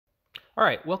All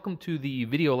right, welcome to the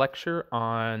video lecture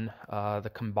on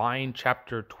the combined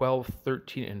chapter 12,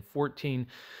 13, and 14.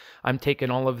 I'm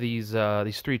taking all of these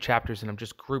three chapters and I'm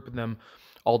just grouping them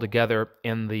all together.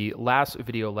 In the last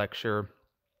video lecture,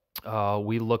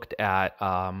 we looked at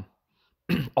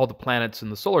all the planets in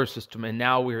the solar system, and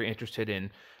now we're interested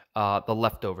in the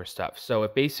leftover stuff. So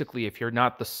if you're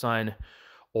not the sun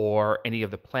or any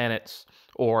of the planets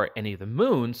or any of the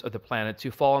moons of the planets,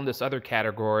 you fall in this other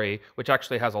category, which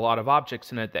actually has a lot of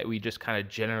objects in it that we just kind of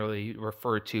generally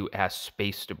refer to as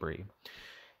space debris.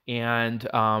 And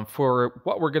for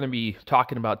what we're going to be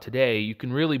talking about today, you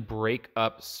can really break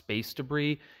up space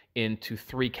debris into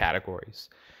three categories.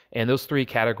 And those three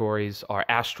categories are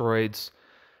asteroids,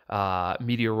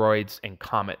 meteoroids, and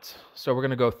comets. So we're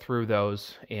going to go through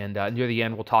those, and near the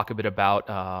end, we'll talk a bit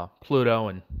about Pluto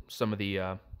and some of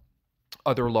the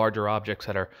other larger objects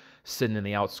that are sitting in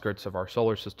the outskirts of our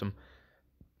solar system.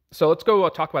 So let's go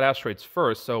talk about asteroids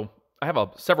first. So I have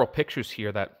several pictures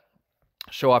here that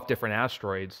show off different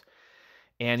asteroids.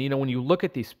 And, when you look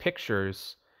at these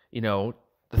pictures, the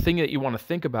thing that you want to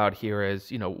think about here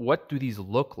is, what do these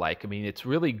look like? I mean, it's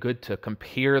really good to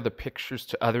compare the pictures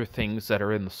to other things that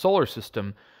are in the solar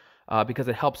system because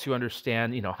it helps you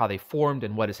understand, how they formed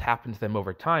and what has happened to them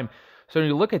over time. So when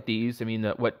you look at these, I mean,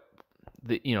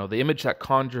 the image that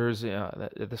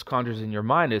this conjures in your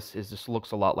mind is this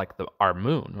looks a lot like our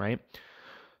moon, right?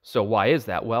 So why is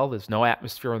that? Well, there's no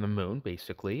atmosphere on the moon,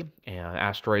 basically, and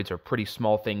asteroids are pretty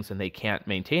small things and they can't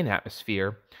maintain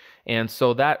atmosphere. And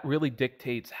so that really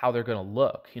dictates how they're going to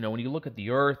look. When you look at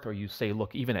the Earth, or you say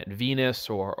look even at Venus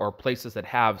or places that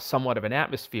have somewhat of an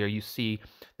atmosphere, you see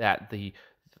that the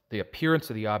appearance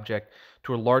of the object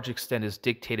to a large extent is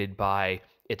dictated by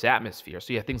its atmosphere.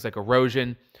 So you have things like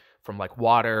erosion from like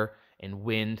water and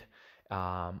wind.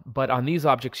 But on these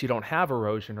objects, you don't have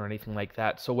erosion or anything like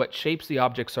that. So what shapes the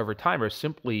objects over time are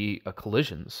simply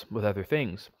collisions with other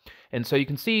things. And so you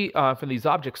can see from these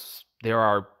objects, there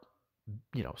are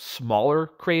smaller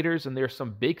craters and there's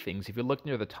some big things. If you look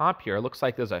near the top here, it looks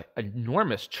like there's an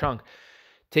enormous chunk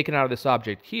taken out of this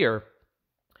object here.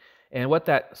 And what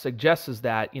that suggests is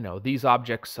that, these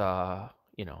objects, have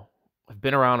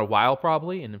been around a while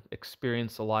probably and have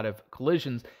experienced a lot of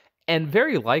collisions. And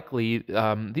very likely,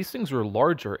 these things were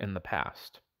larger in the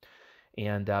past.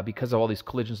 And because of all these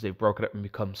collisions, they've broken up and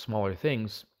become smaller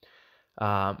things.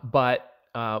 But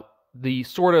the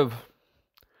sort of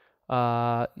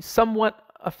somewhat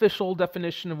official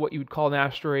definition of what you would call an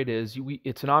asteroid is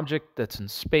it's an object that's in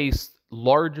space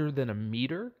larger than a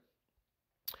meter.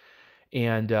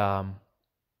 And,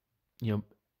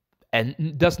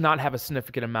 and does not have a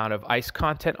significant amount of ice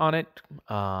content on it.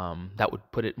 That would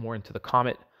put it more into the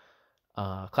comet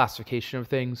classification of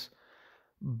things.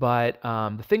 But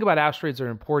the thing about asteroids that are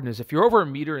important is if you're over a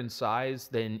meter in size,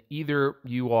 then either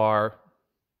you are,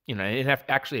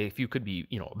 if you could be,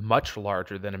 much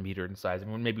larger than a meter in size, I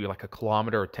mean, maybe like a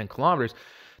kilometer or 10 kilometers,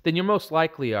 then you most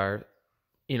likely are,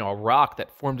 a rock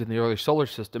that formed in the early solar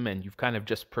system and you've kind of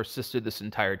just persisted this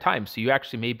entire time. So you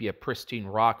actually may be a pristine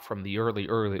rock from the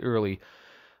early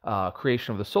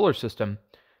creation of the solar system.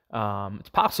 It's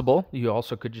possible. You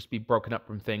also could just be broken up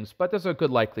from things, but there's a good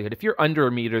likelihood. If you're under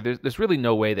a meter, there's really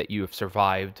no way that you have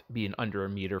survived being under a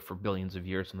meter for billions of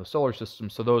years in the solar system.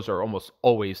 So those are almost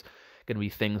always going to be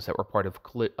things that were part of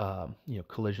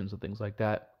collisions and things like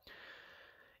that.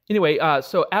 Anyway,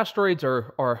 so asteroids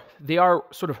are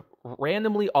sort of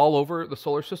randomly all over the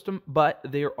solar system, but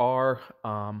there are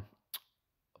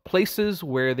places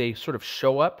where they sort of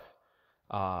show up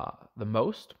the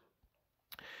most.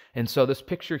 And so this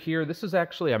picture here, this is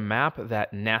actually a map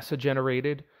that NASA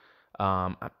generated.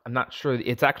 I'm not sure.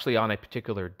 It's actually on a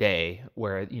particular day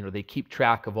where, they keep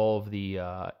track of all of the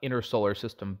inner solar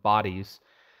system bodies.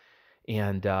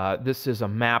 And this is a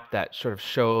map that sort of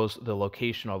shows the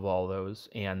location of all those.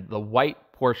 And the white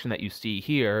portion that you see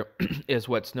here is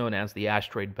what's known as the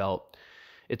asteroid belt.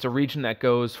 It's a region that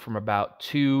goes from about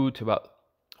 2 to about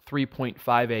 3.5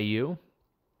 AU,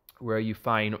 where you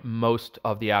find most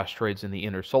of the asteroids in the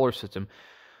inner solar system.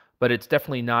 But it's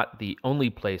definitely not the only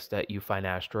place that you find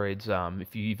asteroids.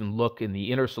 If you even look in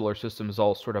the inner solar system, there's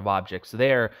all sort of objects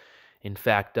there. In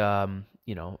fact, at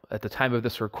the time of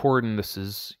this recording, this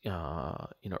is,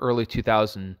 early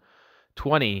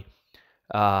 2020,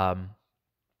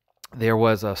 there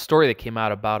was a story that came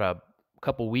out about a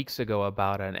couple weeks ago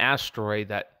about an asteroid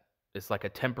that is like a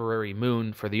temporary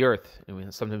moon for the Earth. I mean,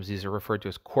 sometimes these are referred to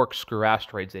as corkscrew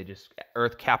asteroids.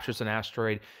 Earth captures an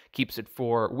asteroid, keeps it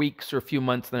for weeks or a few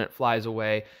months, then it flies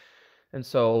away. And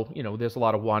so, there's a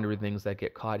lot of wandering things that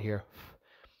get caught here.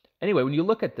 Anyway, when you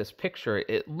look at this picture,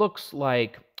 it looks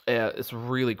like it's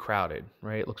really crowded,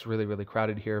 right? It looks really, really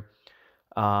crowded here.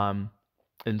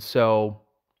 And so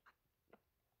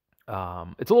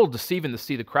it's a little deceiving to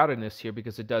see the crowdedness here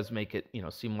because it does make it,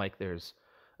 seem like there's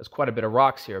quite a bit of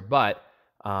rocks here. But,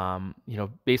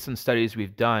 based on studies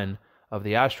we've done of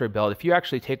the asteroid belt, if you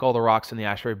actually take all the rocks in the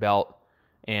asteroid belt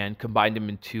and combine them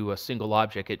into a single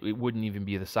object, it wouldn't even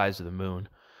be the size of the moon.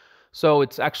 So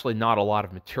it's actually not a lot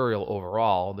of material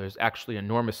overall. There's actually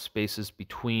enormous spaces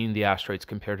between the asteroids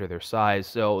compared to their size.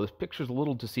 So this picture's a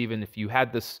little deceiving. If you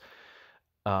had this,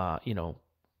 more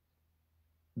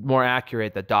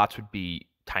accurate, the dots would be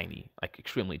tiny, like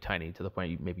extremely tiny, to the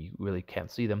point maybe you really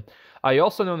can't see them. You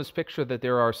also know in this picture that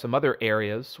there are some other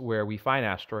areas where we find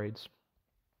asteroids.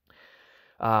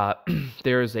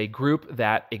 There is a group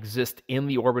that exists in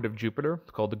the orbit of Jupiter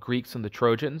called the Greeks and the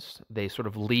Trojans. They sort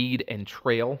of lead and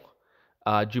trail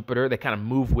Jupiter. They kind of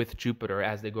move with Jupiter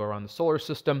as they go around the solar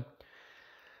system.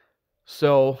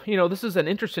 So, this is an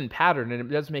interesting pattern, and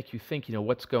it does make you think,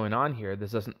 what's going on here?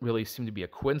 This doesn't really seem to be a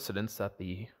coincidence that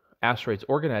the asteroids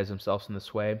organize themselves in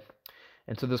this way.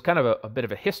 And so there's kind of a bit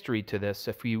of a history to this.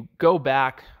 If you go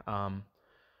back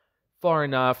far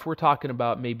enough, we're talking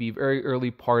about maybe very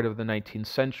early part of the 19th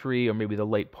century, or maybe the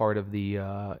late part of the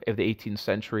 18th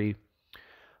century.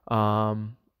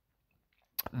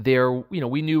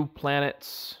 We knew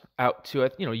planets out to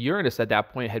it. Uranus at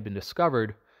that point had been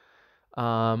discovered.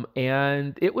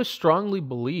 And it was strongly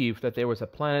believed that there was a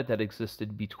planet that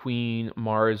existed between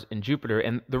Mars and Jupiter.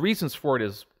 And the reasons for it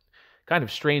is kind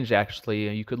of strange, actually.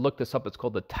 You could look this up. It's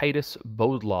called the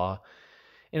Titus-Bode law.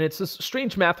 And it's this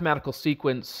strange mathematical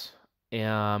sequence.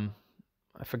 I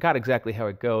forgot exactly how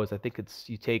it goes. I think it's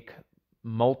you take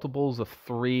multiples of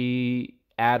 3,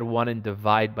 add 1, and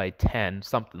divide by 10,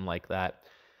 something like that.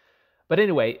 But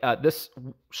anyway, this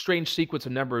strange sequence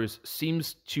of numbers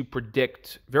seems to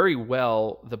predict very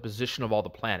well the position of all the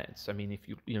planets. I mean, if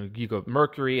you go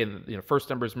Mercury, and first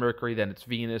number is Mercury, then it's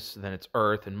Venus, then it's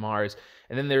Earth and Mars,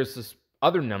 and then there's this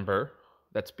other number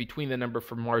that's between the number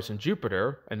for Mars and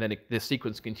Jupiter, and then this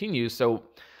sequence continues. So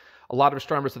a lot of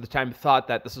astronomers at the time thought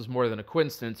that this is more than a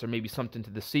coincidence, or maybe something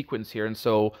to the sequence here. And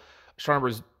so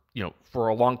astronomers, for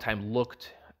a long time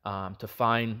looked to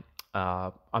find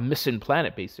a missing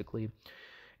planet, basically.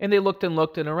 And they looked and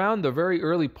looked, and around the very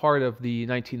early part of the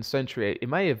 19th century, it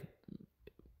might have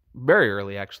very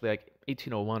early, actually, like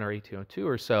 1801 or 1802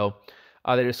 or so,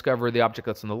 they discovered the object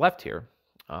that's on the left here.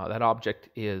 That object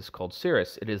is called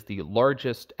Ceres. It is the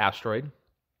largest asteroid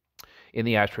in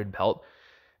the asteroid belt.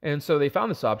 And so they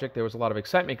found this object. There was a lot of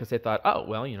excitement because they thought, oh,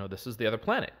 well, this is the other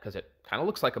planet, because it kind of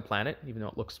looks like a planet, even though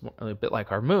it looks a bit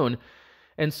like our moon.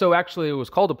 And so actually it was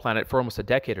called a planet for almost a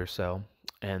decade or so,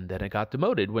 and then it got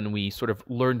demoted when we sort of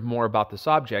learned more about this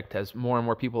object. As more and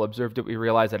more people observed it, we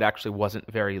realized it actually wasn't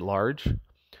very large.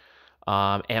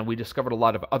 And we discovered a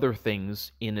lot of other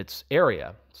things in its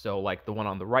area. So like the one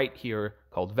on the right here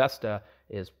called Vesta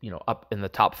is, up in the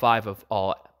top 5 of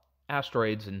all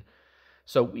asteroids. And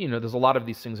so, there's a lot of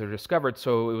these things that are discovered.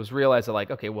 So it was realized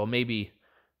that okay, well, maybe,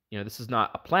 this is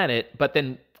not a planet, but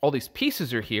then all these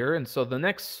pieces are here, and so the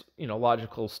next,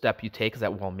 logical step you take is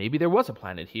that, well, maybe there was a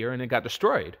planet here and it got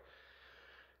destroyed.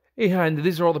 And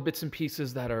these are all the bits and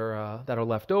pieces that are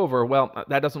left over. Well,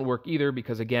 that doesn't work either,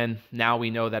 because again, now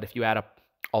we know that if you add up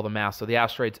all the mass of the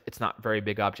asteroids, it's not a very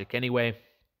big object anyway.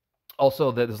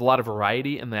 Also, there's a lot of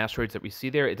variety in the asteroids that we see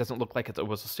there. It doesn't look like it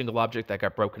was a single object that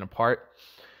got broken apart.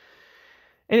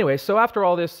 Anyway, so after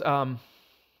all this,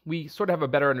 we sort of have a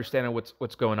better understanding of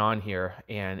what's going on here,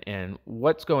 and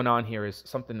what's going on here is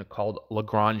something called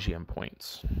Lagrangian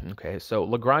points. Okay, so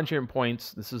Lagrangian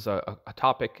points, this is a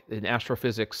topic in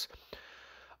astrophysics.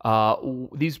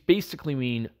 These basically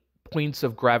mean points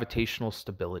of gravitational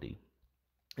stability.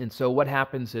 And so what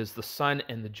happens is the Sun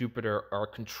and the Jupiter are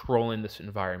controlling this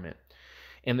environment.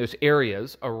 And there's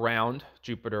areas around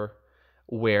Jupiter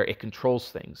where it controls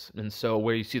things. And so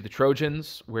where you see the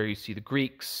Trojans, where you see the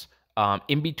Greeks,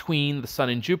 in between the Sun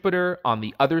and Jupiter, on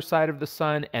the other side of the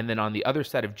Sun, and then on the other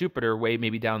side of Jupiter, way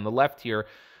maybe down the left here,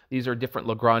 these are different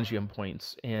Lagrangian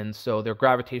points. And so they're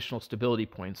gravitational stability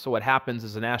points. So what happens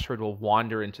is an asteroid will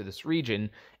wander into this region,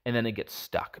 and then it gets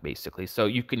stuck, basically. So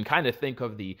you can kind of think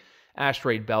of the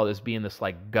asteroid belt as being this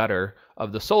like gutter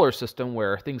of the solar system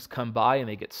where things come by and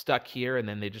they get stuck here, and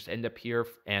then they just end up here.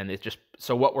 And it's just,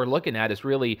 so what we're looking at is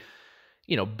really,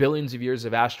 billions of years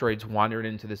of asteroids wandering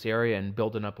into this area and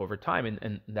building up over time,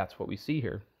 and that's what we see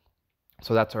here.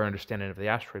 So that's our understanding of the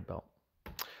asteroid belt.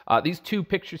 These two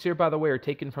pictures here, by the way, are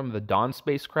taken from the Dawn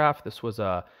spacecraft. This was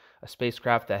a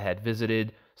spacecraft that had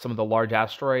visited some of the large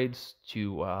asteroids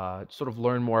to sort of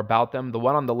learn more about them. The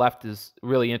one on the left is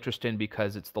really interesting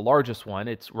because it's the largest one.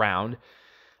 It's round.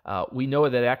 We know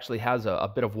that it actually has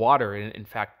a bit of water in it. In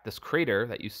fact, this crater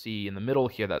that you see in the middle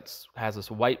here that has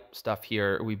this white stuff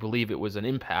here, we believe it was an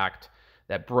impact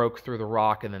that broke through the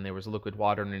rock, and then there was liquid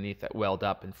water underneath that welled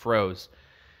up and froze.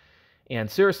 And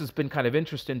Sirius has been kind of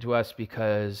interesting to us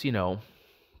because,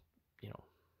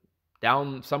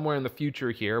 down somewhere in the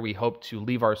future here, we hope to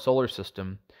leave our solar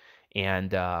system.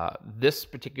 And this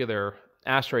particular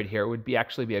asteroid here would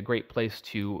actually be a great place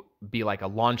to be like a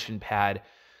launching pad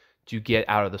to get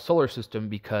out of the solar system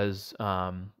because,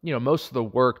 most of the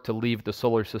work to leave the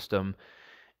solar system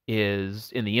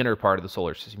is in the inner part of the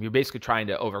solar system. You're basically trying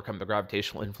to overcome the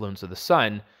gravitational influence of the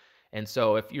sun. And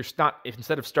so if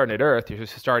instead of starting at Earth, you're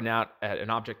just starting out at an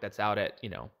object that's out at,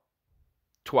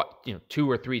 2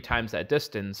 or 3 times that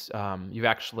distance, you've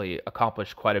actually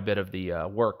accomplished quite a bit of the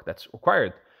work that's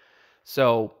required.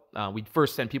 So we'd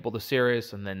first send people to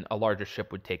Sirius, and then a larger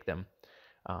ship would take them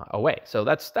away. So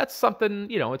that's something,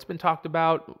 it's been talked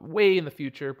about way in the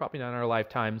future, probably not in our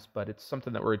lifetimes, but it's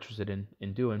something that we're interested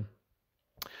in doing.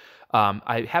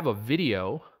 I have a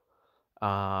video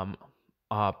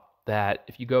that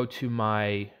if you go to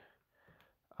my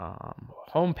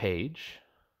homepage,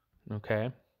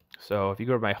 okay, so if you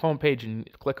go to my homepage and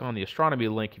click on the astronomy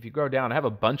link, if you go down, I have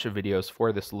a bunch of videos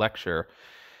for this lecture.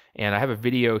 And I have a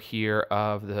video here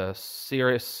of the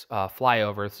Sirius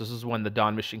flyovers. This is when the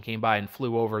Dawn mission came by and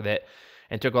flew over that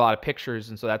and took a lot of pictures.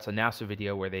 And so that's a NASA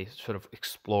video where they sort of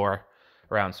explore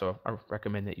around. So I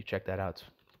recommend that you check that out. It's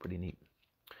pretty neat.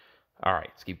 All right,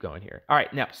 let's keep going here. All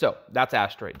right, now, so that's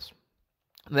asteroids.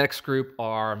 The next group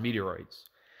are meteoroids.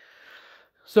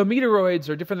 So meteoroids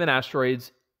are different than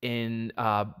asteroids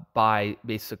by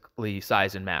basically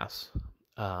size and mass.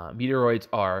 Meteoroids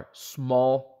are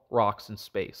small rocks in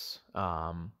space,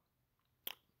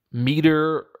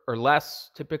 meter or less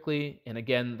typically. And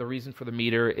again, the reason for the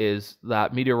meter is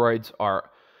that meteoroids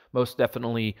are most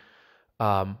definitely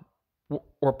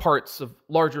or parts of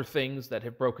larger things that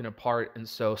have broken apart. And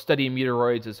so studying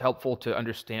meteoroids is helpful to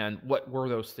understand what were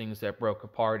those things that broke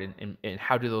apart and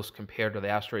how do those compare to the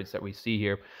asteroids that we see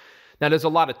here. Now, there's a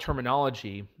lot of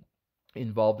terminology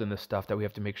involved in this stuff that we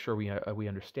have to make sure we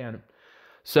understand.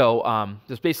 So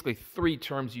there's basically 3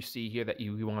 terms you see here that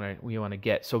we want to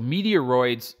get. So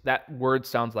meteoroids, that word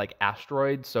sounds like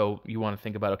asteroid, so you want to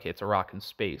think about, okay, it's a rock in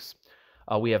space.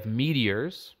 We have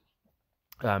meteors.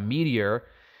 Meteor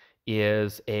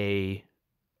is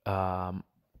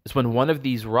when one of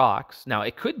these rocks, now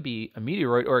it could be a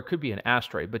meteoroid or it could be an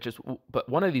asteroid, but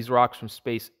one of these rocks from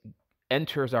space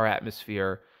enters our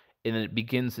atmosphere and then it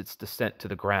begins its descent to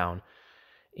the ground.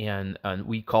 And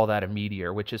we call that a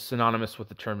meteor, which is synonymous with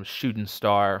the term shooting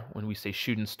star. When we say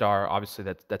shooting star, obviously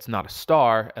that's not a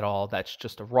star at all. That's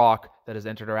just a rock that has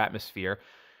entered our atmosphere.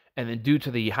 And then due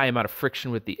to the high amount of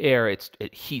friction with the air,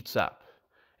 it heats up.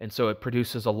 And so it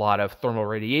produces a lot of thermal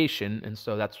radiation. And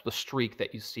so that's the streak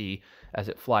that you see as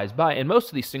it flies by. And most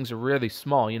of these things are really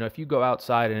small. If you go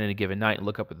outside on any given night and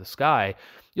look up at the sky,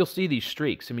 you'll see these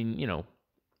streaks. I mean,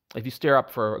 if you stare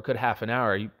up for a good half an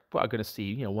hour, you're going to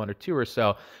see, 1 or 2 or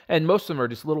so. And most of them are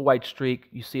just a little white streak.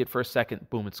 You see it for a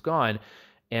second, boom, it's gone.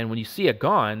 And when you see it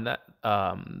gone, that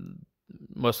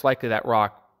most likely that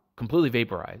rock completely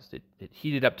vaporized. It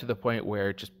heated up to the point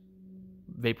where it just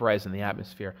vaporized in the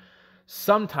atmosphere.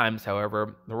 Sometimes,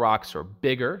 however, the rocks are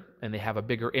bigger and they have a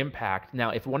bigger impact.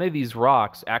 Now, if one of these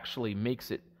rocks actually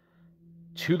makes it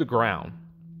to the ground,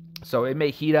 so it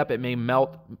may heat up, it may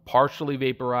melt, partially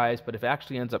vaporize, but if it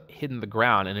actually ends up hitting the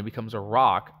ground and it becomes a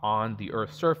rock on the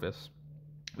Earth's surface,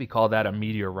 we call that a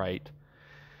meteorite.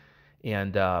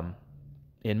 And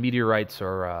meteorites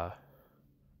are,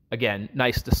 again,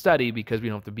 nice to study because we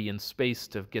don't have to be in space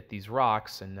to get these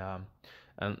rocks. And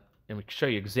we can show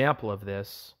you an example of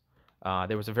this.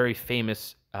 There was a very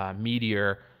famous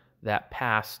meteor that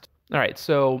passed. All right,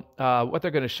 so what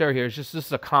they're going to show here is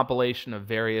just a compilation of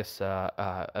various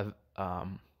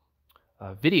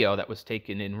video that was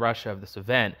taken in Russia of this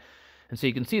event. And so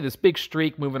you can see this big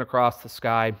streak moving across the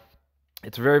sky.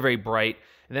 It's very, very bright.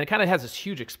 And then it kind of has this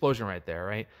huge explosion right there,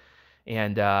 right?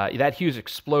 And that huge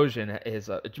explosion is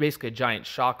basically a giant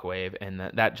shock wave, and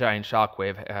that giant shock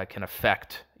wave can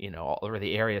affect, all over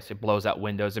the area. So it blows out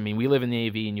windows. I mean, we live in the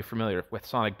AV, and you're familiar with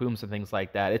sonic booms and things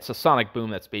like that. It's a sonic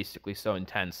boom that's basically so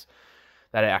intense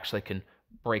that it actually can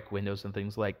break windows and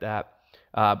things like that.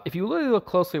 If you really look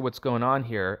closely at what's going on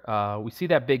here, we see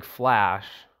that big flash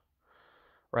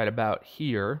right about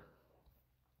here.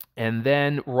 And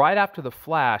then right after the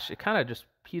flash, it kind of just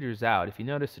peters out. If you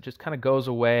notice, it just kind of goes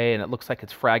away and it looks like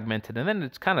it's fragmented, and then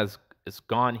it's kind of is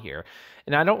gone here.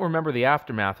 And I don't remember the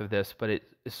aftermath of this, but it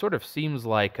sort of seems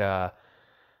like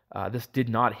this did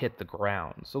not hit the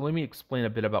ground. So let me explain a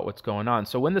bit about what's going on.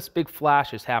 So when this big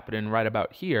flash is happening right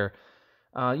about here,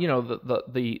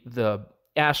 the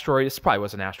asteroid, this probably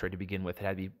was an asteroid to begin with. It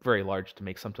had to be very large to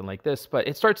make something like this, but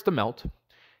it starts to melt.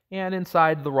 And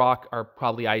inside the rock are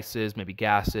probably ices, maybe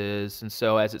gases. And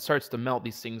so as it starts to melt,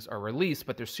 these things are released,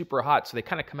 but they're super hot. So they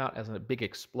kind of come out as a big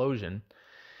explosion.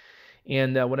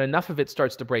 And when enough of it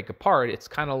starts to break apart, it's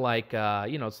kind of like,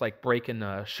 it's like breaking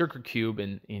a sugar cube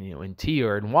in tea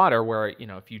or in water, where,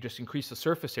 if you just increase the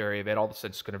surface area of it, all of a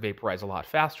sudden it's going to vaporize a lot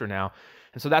faster now.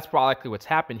 And so that's probably what's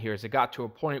happened here, is it got to a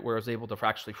point where it was able to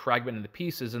actually fragment into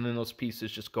pieces, and then those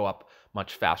pieces just go up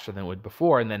much faster than it would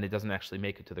before, and then it doesn't actually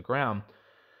make it to the ground.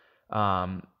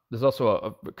 There's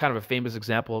also a kind of a famous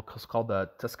example called the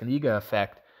Tuskegee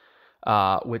effect,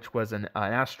 which was an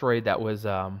asteroid that was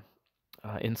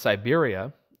in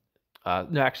Siberia.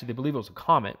 No, actually, they believe it was a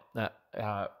comet that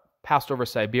passed over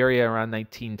Siberia around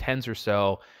 1910s or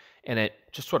so, and it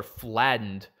just sort of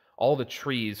flattened all the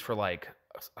trees for like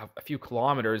a few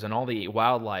kilometers, and all the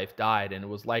wildlife died. And it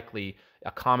was likely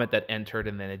a comet that entered,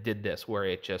 and then it did this, where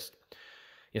it just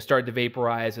started to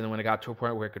vaporize, and then when it got to a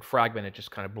point where it could fragment, it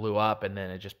just kind of blew up, and then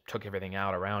it just took everything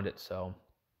out around it. So,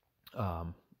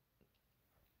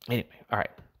 anyway, all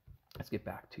right, let's get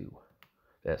back to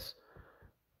this.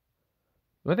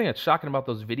 The one thing that's shocking about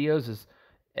those videos is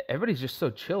everybody's just so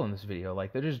chill in this video.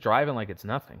 Like, they're just driving like it's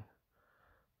nothing.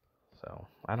 So,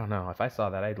 I don't know. If I saw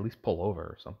that, I'd at least pull over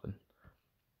or something.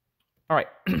 All right.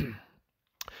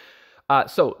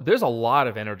 So there's a lot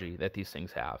of energy that these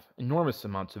things have, enormous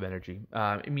amounts of energy.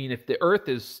 I mean, if the Earth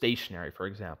is stationary, for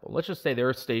example, let's just say the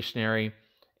Earth's stationary,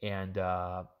 and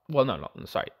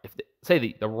sorry. If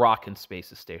the rock in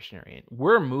space is stationary, and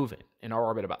we're moving in our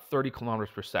orbit about 30 kilometers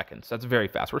per second. So that's very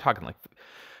fast. We're talking like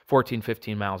 14,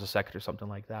 15 miles a second or something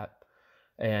like that.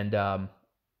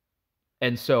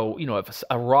 And so, if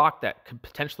a rock that could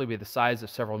potentially be the size of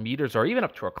several meters or even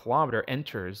up to a kilometer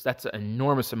enters, that's an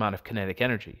enormous amount of kinetic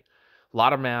energy. A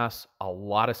lot of mass, a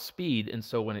lot of speed. And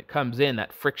so when it comes in,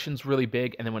 that friction's really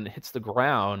big. And then when it hits the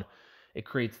ground, it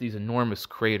creates these enormous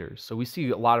craters. So we see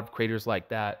a lot of craters like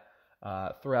that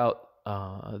throughout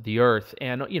the Earth.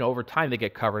 And, over time, they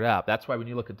get covered up. That's why when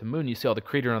you look at the moon, you see all the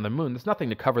crater on the moon. There's nothing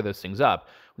to cover those things up.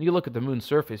 When you look at the moon's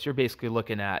surface, you're basically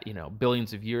looking at,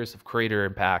 billions of years of crater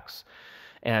impacts.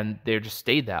 And they just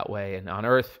stayed that way. And on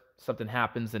Earth, something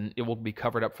happens and it will be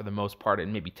covered up for the most part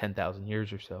in maybe 10,000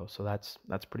 years or so. So that's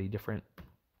pretty different.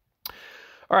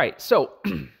 All right. So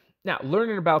now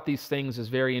learning about these things is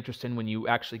very interesting when you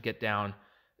actually get down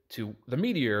to the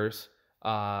meteors.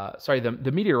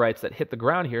 The meteorites that hit the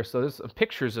ground here. So there's some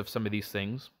pictures of some of these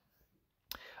things.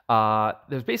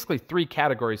 There's basically three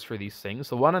categories for these things.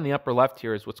 The one on the upper left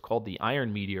here is what's called the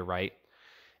iron meteorite.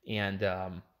 And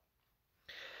as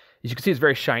you can see, it's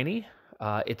very shiny.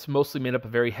 It's mostly made up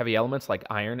of very heavy elements like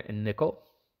iron and nickel.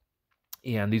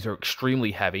 And these are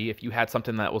extremely heavy. If you had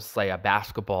something that was, say, a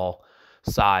basketball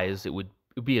size, it would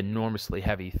be enormously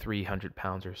heavy, 300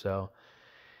 pounds or so.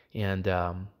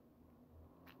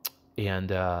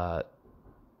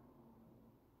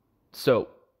 So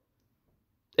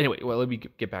anyway, well, let me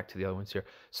get back to the other ones here.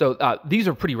 So these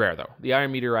are pretty rare, though. The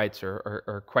iron meteorites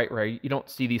are quite rare. You don't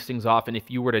see these things often.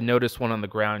 If you were to notice one on the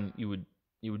ground, you would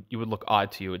look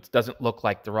odd to you. It doesn't look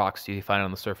like the rocks you find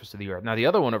on the surface of the Earth. Now, the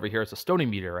other one over here is a stony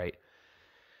meteorite.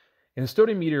 And the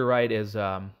stony meteorite is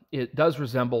it does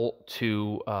resemble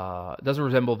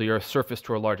the Earth's surface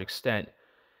to a large extent.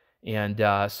 And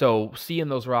so seeing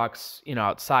those rocks,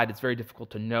 outside, it's very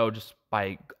difficult to know just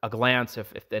by a glance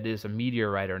if that is a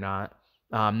meteorite or not.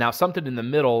 Now, something in the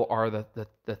middle are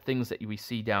the things that we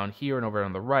see down here and over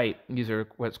on the right. These are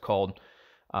what's called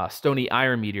stony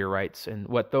iron meteorites. And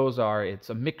what those are, it's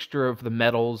a mixture of the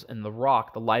metals and the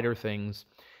rock, the lighter things.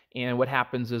 And what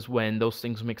happens is when those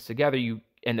things mix together, you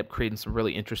end up creating some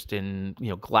really interesting,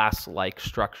 glass-like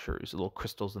structures, little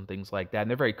crystals and things like that. And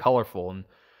they're very colorful and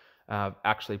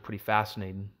actually pretty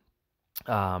fascinating.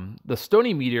 The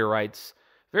stony meteorites,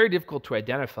 very difficult to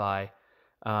identify.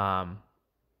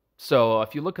 So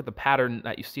if you look at the pattern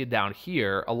that you see down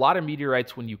here, a lot of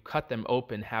meteorites, when you cut them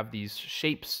open, have these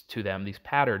shapes to them, these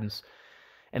patterns.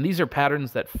 And these are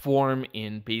patterns that form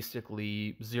in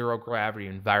basically zero gravity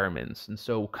environments. And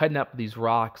so cutting up these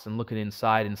rocks and looking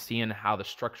inside and seeing how the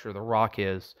structure of the rock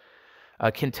is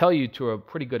can tell you to a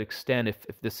pretty good extent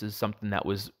if this is something that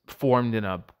was formed in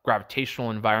a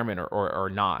gravitational environment or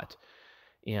not.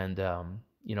 And,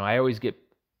 I always get,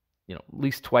 at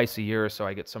least twice a year or so,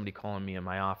 I get somebody calling me in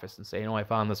my office and say, I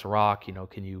found this rock,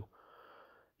 can you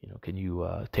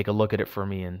take a look at it for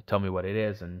me and tell me what it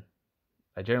is? And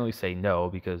I generally say no,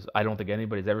 because I don't think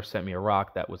anybody's ever sent me a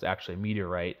rock that was actually a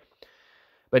meteorite.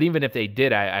 But even if they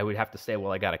did, I would have to say,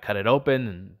 well, I got to cut it open,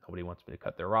 and nobody wants me to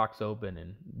cut their rocks open,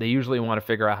 and they usually want to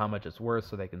figure out how much it's worth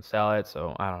so they can sell it.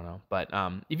 So I don't know. But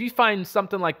if you find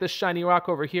something like this shiny rock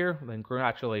over here, then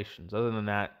congratulations. Other than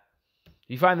that, if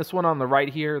you find this one on the right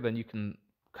here, then you can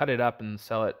cut it up and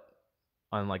sell it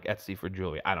on like Etsy for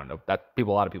jewelry. I don't know. A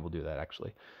lot of people do that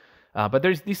actually. But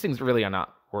these things really are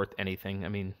not worth anything. I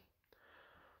mean,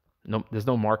 no, there's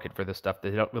no market for this stuff.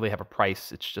 They don't really have a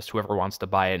price. It's just whoever wants to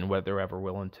buy it and whether they're ever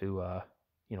willing to,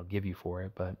 give you for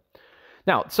it. But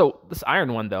now, so this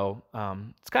iron one though,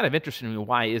 it's kind of interesting to me.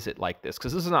 Why is it like this?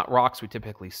 Because this is not rocks we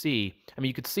typically see. I mean,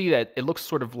 you could see that it looks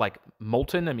sort of like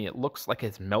molten. I mean, it looks like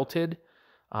it's melted,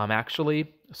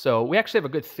 actually. So we actually have a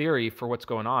good theory for what's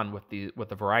going on with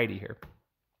the variety here.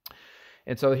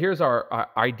 And so here's our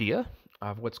idea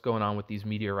of what's going on with these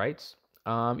meteorites.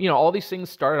 All these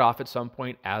things started off at some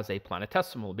point as a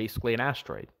planetesimal, basically an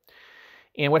asteroid.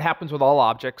 And what happens with all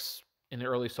objects in the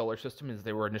early solar system is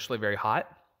they were initially very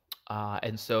hot,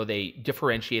 and so they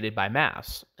differentiated by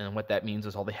mass. And what that means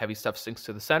is all the heavy stuff sinks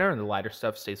to the center and the lighter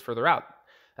stuff stays further out.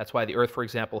 That's why the Earth, for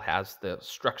example, has the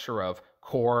structure of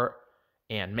core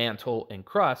and mantle and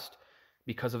crust,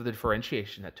 because of the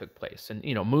differentiation that took place. And,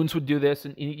 moons would do this,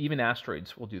 and even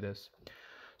asteroids will do this.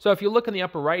 So if you look in the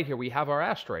upper right here, we have our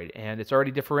asteroid, and it's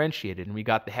already differentiated, and we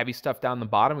got the heavy stuff down the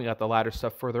bottom, we got the lighter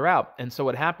stuff further out. And so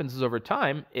what happens is over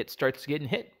time, it starts getting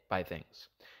hit by things,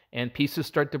 and pieces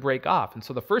start to break off. And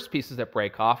so the first pieces that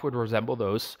break off would resemble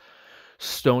those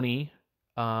stony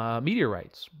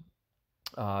meteorites,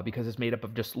 because it's made up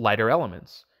of just lighter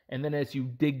elements. And then as you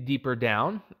dig deeper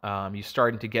down, you're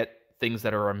starting to get things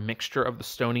that are a mixture of the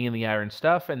stony and the iron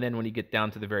stuff. And then when you get down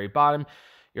to the very bottom,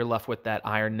 you're left with that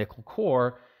iron nickel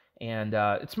core. And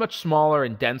it's much smaller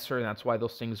and denser, and that's why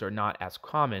those things are not as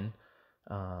common.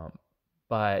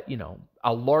 But,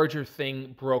 a larger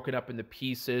thing broken up into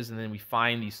pieces, and then we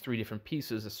find these three different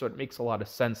pieces, so it makes a lot of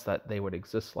sense that they would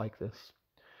exist like this.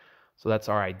 So that's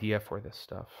our idea for this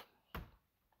stuff.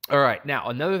 All right, now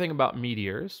another thing about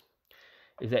meteors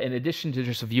is that in addition to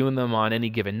just viewing them on any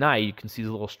given night, you can see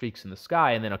the little streaks in the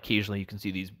sky, and then occasionally you can see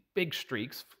these big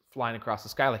streaks flying across the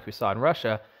sky like we saw in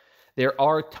Russia. There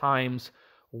are times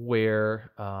where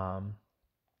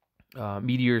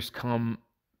meteors come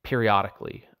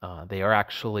periodically. They are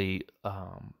actually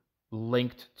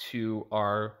linked to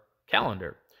our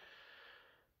calendar,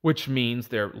 which means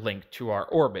they're linked to our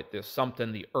orbit. There's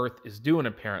something the Earth is doing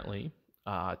apparently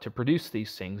to produce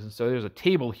these things. And so there's a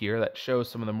table here that shows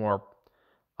some of the more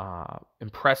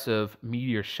impressive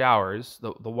meteor showers.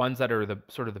 The ones that are the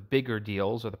sort of the bigger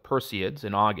deals are the Perseids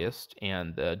in August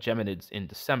and the Geminids in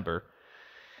December.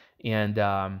 And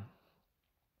so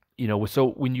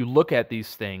when you look at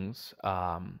these things,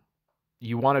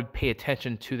 you want to pay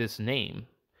attention to this name,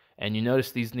 and you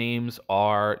notice these names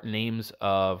are names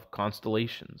of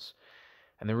constellations.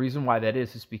 And the reason why that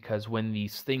is because when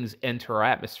these things enter our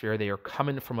atmosphere, they are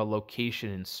coming from a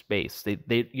location in space.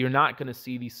 You're not going to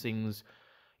see these things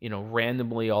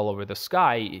randomly all over the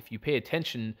sky. If you pay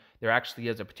attention, there actually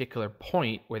is a particular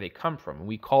point where they come from. And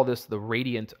we call this the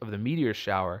radiant of the meteor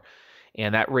shower.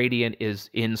 And that radiant is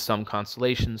in some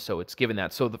constellation, so it's given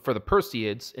that. So for the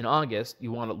Perseids in August,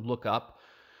 you want to look up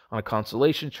on a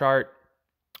constellation chart,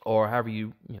 or however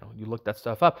you look that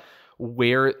stuff up,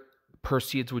 where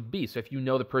Perseids would be. So if you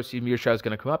know the Perseid meteor shower is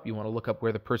going to come up, you want to look up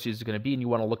where the Perseids is going to be, and you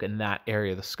want to look in that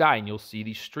area of the sky, and you'll see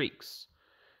these streaks.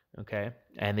 Okay,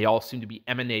 and they all seem to be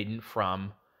emanating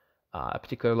from a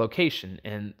particular location.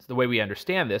 And the way we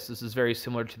understand this is very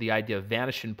similar to the idea of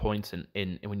vanishing points. And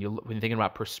when you're thinking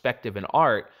about perspective in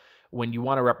art, when you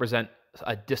want to represent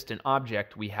a distant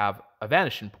object, we have a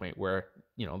vanishing point where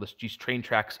these train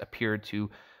tracks appear to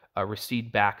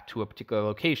recede back to a particular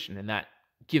location, and that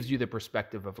gives you the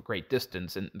perspective of a great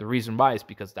distance. And the reason why is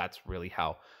because that's really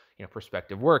how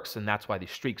perspective works, and that's why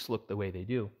these streaks look the way they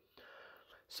do.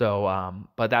 So,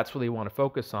 but that's what they want to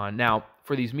focus on. Now,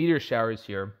 for these meteor showers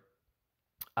here,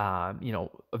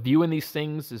 viewing these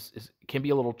things can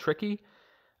be a little tricky.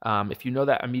 If you know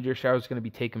that a meteor shower is going to be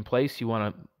taking place, you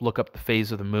want to look up the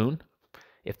phase of the moon.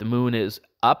 If the moon is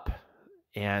up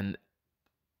and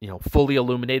fully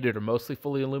illuminated or mostly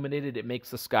fully illuminated, it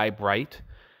makes the sky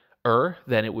brighter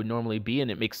than it would normally be,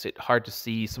 and it makes it hard to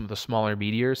see some of the smaller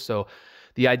meteors. So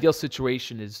the ideal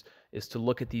situation is to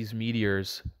look at these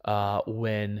meteors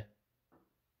when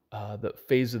the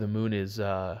phase of the moon is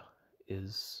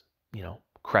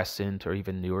crescent or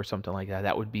even new or something like that.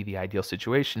 That would be the ideal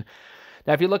situation.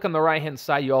 Now, if you look on the right-hand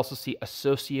side, you also see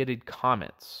associated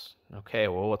comets. Okay,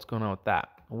 well, what's going on with that?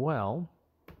 Well,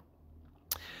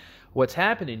 what's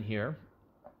happening here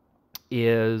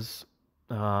is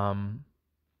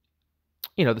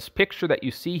this picture that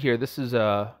you see here, this is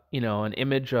an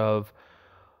image of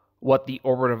what the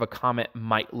orbit of a comet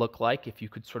might look like if you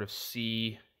could sort of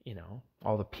see,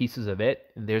 all the pieces of it.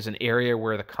 And there's an area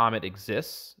where the comet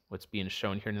exists, what's being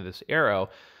shown here into this arrow.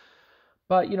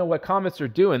 But, what comets are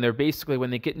doing, they're basically, when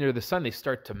they get near the sun, they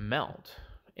start to melt.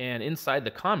 And inside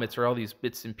the comets are all these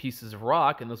bits and pieces of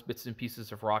rock, and those bits and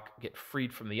pieces of rock get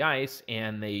freed from the ice,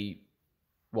 and they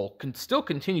can still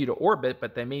continue to orbit,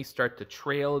 but they may start to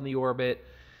trail in the orbit.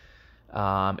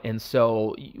 And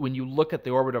so when you look at the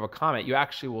orbit of a comet, you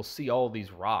actually will see all of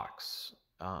these rocks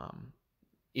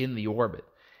in the orbit.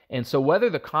 And so whether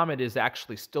the comet is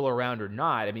actually still around or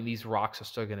not, I mean, these rocks are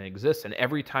still going to exist. And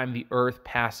every time the Earth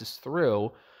passes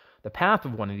through the path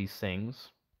of one of these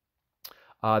things,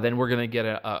 then we're going to get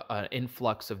an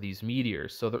influx of these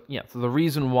meteors. So the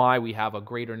reason why we have a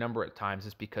greater number at times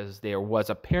is because there was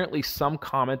apparently some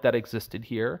comet that existed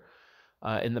here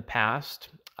in the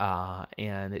past,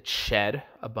 and it shed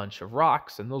a bunch of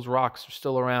rocks, and those rocks are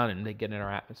still around, and they get in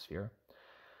our atmosphere.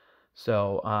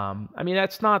 So, I mean,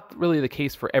 that's not really the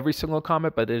case for every single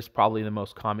comet, but it is probably the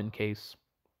most common case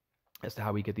as to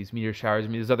how we get these meteor showers. I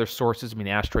mean, there's other sources. I mean,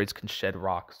 asteroids can shed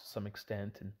rocks to some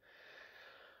extent. And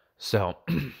so,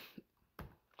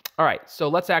 all right, so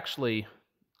let's actually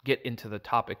get into the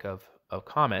topic of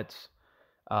comets.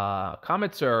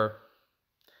 Comets are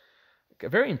a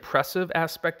very impressive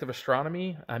aspect of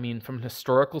astronomy. I mean, from a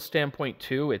historical standpoint,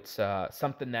 too, it's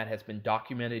something that has been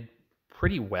documented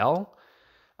pretty well.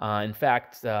 In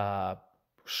fact,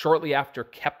 shortly after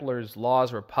Kepler's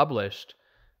laws were published,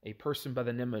 a person by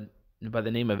the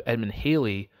name of Edmund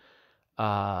Halley,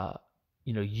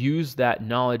 used that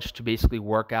knowledge to basically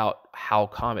work out how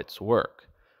comets work.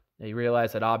 Now, he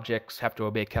realized that objects have to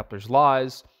obey Kepler's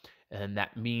laws, and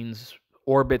that means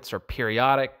orbits are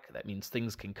periodic. That means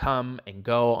things can come and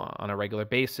go on a regular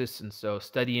basis. And so,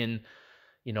 studying,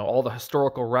 all the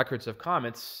historical records of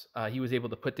comets, he was able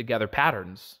to put together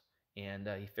patterns. And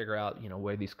he figure out,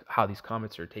 how these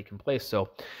comets are taking place. So,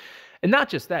 and not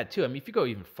just that too. I mean, if you go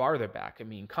even farther back, I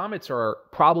mean, comets are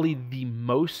probably the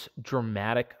most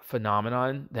dramatic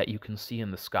phenomenon that you can see in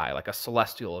the sky, like a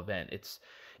celestial event. It's,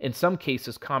 in some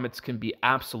cases, comets can be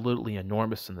absolutely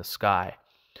enormous in the sky.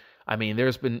 I mean,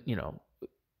 there's been,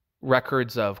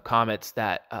 records of comets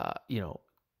that,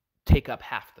 take up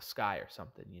half the sky or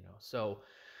something, So,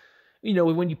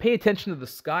 when you pay attention to the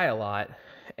sky a lot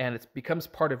and it becomes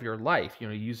part of your life, you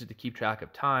use it to keep track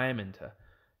of time and to,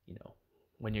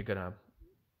 when you're going to,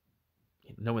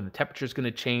 know when the temperature is going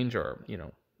to change, or,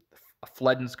 a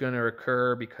flooding's going to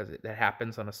occur because that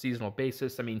happens on a seasonal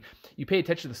basis. I mean, you pay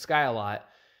attention to the sky a lot,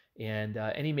 and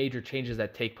any major changes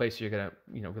that take place, you're going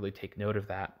to, really take note of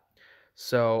that.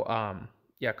 So,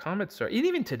 comets are, and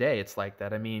even today it's like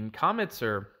that. I mean, comets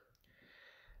are,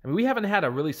 we haven't had a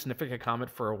really significant comet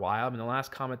for a while. I mean, the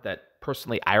last comet that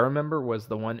personally I remember was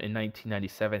the one in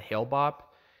 1997, Hale-Bopp.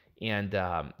 And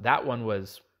that one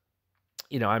was,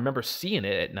 I remember seeing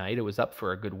it at night. It was up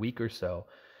for a good week or so.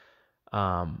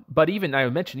 But even, I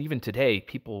mentioned, even today,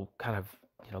 people kind of,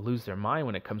 lose their mind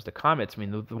when it comes to comets. I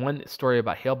mean, the one story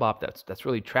about Hale-Bopp that's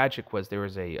really tragic was there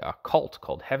was a cult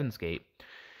called Heaven's Gate.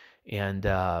 And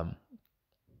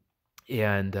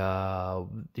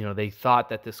they thought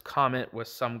that this comet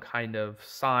was some kind of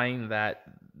sign that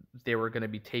they were going to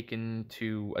be taken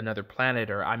to another planet,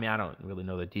 or, I mean, I don't really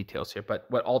know the details here, but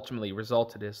what ultimately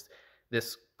resulted is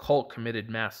this cult committed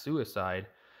mass suicide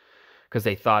because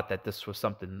they thought that this was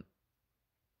something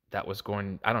that was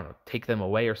going, I don't know, take them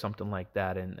away or something like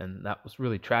that, and that was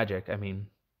really tragic. I mean,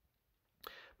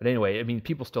 but anyway, I mean,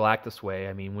 people still act this way.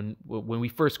 I mean, when we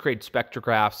first created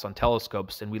spectrographs on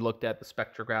telescopes and we looked at the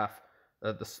spectrograph,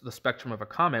 the spectrum of a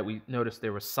comet, we noticed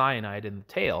there was cyanide in the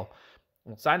tail.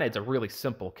 Well, cyanide's a really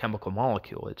simple chemical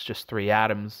molecule. It's just 3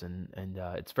 atoms, and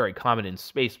it's very common in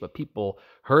space. But people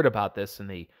heard about this and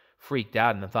they freaked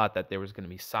out and thought that there was going to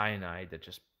be cyanide that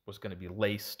just was going to be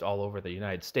laced all over the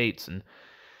United States, and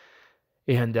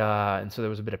so there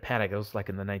was a bit of panic. It was like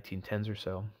in the 1910s or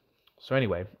so. So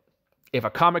anyway, if a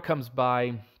comet comes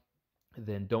by,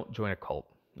 then don't join a cult.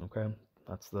 Okay,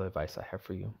 that's the advice I have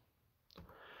for you.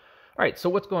 All right, so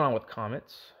what's going on with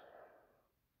comets?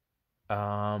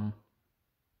 All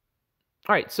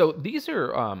right, so these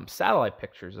are satellite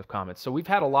pictures of comets. So we've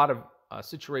had a lot of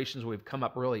situations where we've come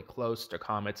up really close to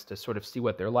comets to sort of see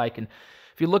what they're like. And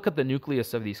if you look at the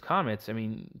nucleus of these comets, I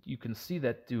mean, you can see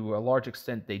that to a large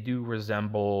extent they do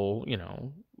resemble,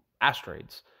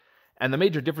 asteroids. And the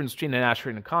major difference between an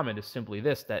asteroid and a comet is simply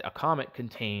this, that a comet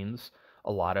contains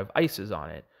a lot of ices on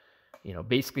it.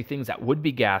 Basically things that would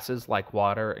be gases like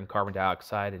water and carbon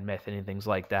dioxide and methane and things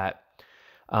like that.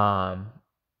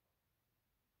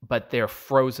 but they're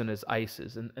frozen as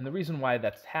ices. And the reason why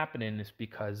that's happening is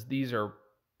because these are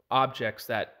objects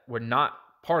that were not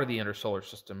part of the inner solar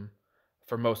system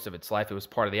for most of its life. It was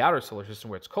part of the outer solar system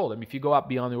where it's cold. I mean, if you go out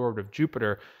beyond the orbit of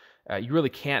Jupiter, you really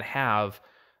can't have,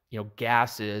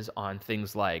 gases on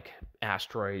things like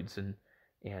asteroids and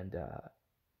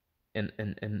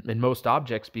most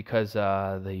objects because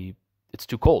it's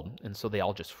too cold, and so they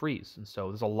all just freeze. And so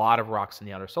there's a lot of rocks in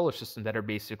the outer solar system that are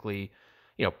basically,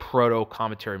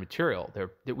 proto-cometary material.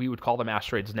 We would call them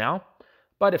asteroids now,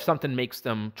 but if something makes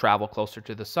them travel closer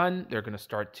to the sun, they're going to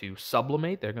start to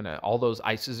sublimate. All those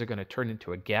ices are going to turn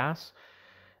into a gas,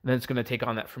 and then it's going to take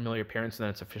on that familiar appearance, and then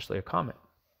it's officially a comet.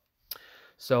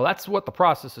 So that's what the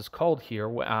process is called here.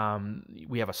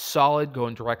 We have a solid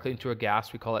going directly into a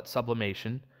gas. We call it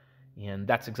sublimation, and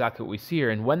that's exactly what we see here.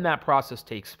 And when that process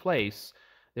takes place,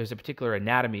 there's a particular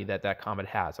anatomy that comet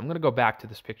has. I'm going to go back to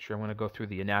this picture. I'm going to go through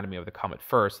the anatomy of the comet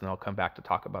first, and then I'll come back to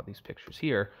talk about these pictures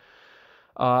here.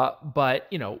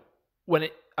 But, when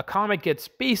a comet gets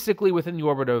basically within the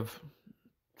orbit of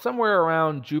somewhere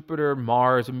around Jupiter,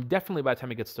 Mars, and definitely by the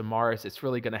time it gets to Mars, it's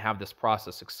really going to have this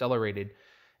process accelerated.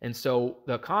 And so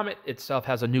the comet itself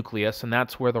has a nucleus, and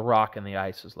that's where the rock and the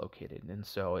ice is located. And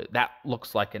so that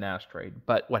looks like an asteroid.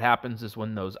 But what happens is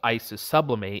when those ices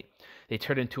sublimate, they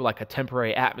turn into like a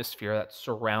temporary atmosphere that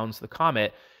surrounds the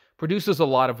comet, produces a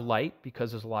lot of light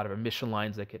because there's a lot of emission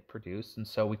lines that get produced. And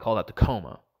so we call that the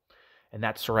coma, and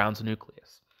that surrounds the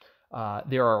nucleus.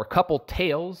 There are a couple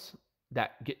tails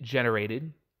that get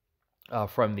generated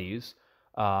from these.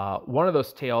 One of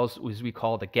those tails is we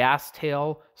call the gas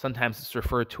tail. Sometimes it's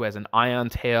referred to as an ion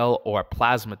tail or a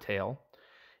plasma tail.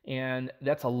 And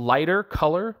that's a lighter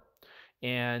color.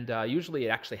 And usually it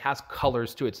actually has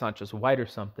colors too. It's not just white or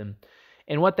something.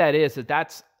 And what that is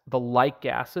that's the light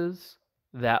gases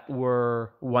that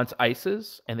were once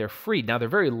ices, and they're free. Now they're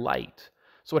very light.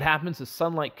 So what happens is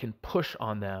sunlight can push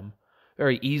on them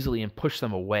very easily and push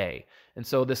them away. And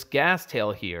so this gas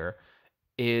tail here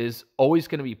is always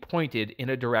going to be pointed in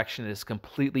a direction that is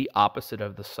completely opposite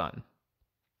of the sun.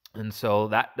 And so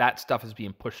that stuff is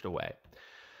being pushed away.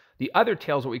 The other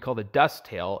tail is what we call the dust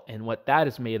tail, and what that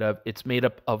is made of, it's made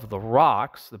up of the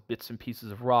rocks, the bits and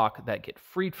pieces of rock that get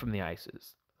freed from the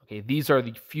ices. Okay, these are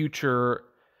the future,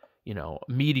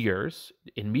 meteors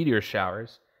in meteor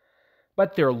showers,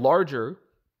 but they're larger.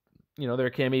 There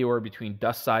can be anywhere between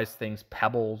dust-sized things,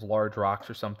 pebbles, large rocks,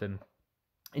 or something.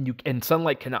 And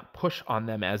sunlight cannot push on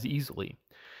them as easily.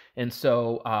 And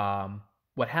so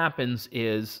what happens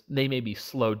is they may be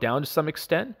slowed down to some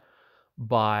extent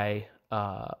by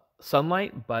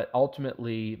sunlight, but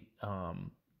ultimately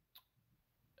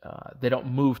they don't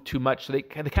move too much. So they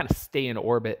kind of stay in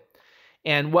orbit.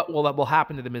 And what will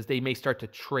happen to them is they may start to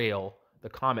trail the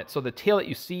comet. So the tail that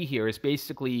you see here is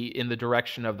basically in the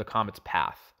direction of the comet's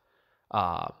path,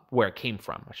 where it came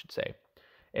from, I should say.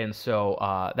 And so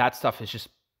that stuff is just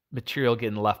material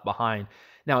getting left behind.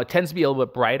 Now, it tends to be a little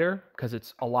bit brighter because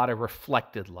it's a lot of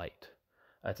reflected light.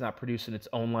 It's not producing its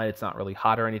own light. It's not really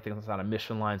hot or anything. It's not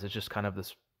emission lines. It's just kind of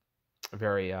this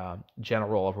very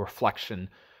general reflection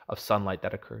of sunlight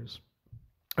that occurs.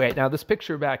 All right, now this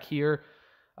picture back here,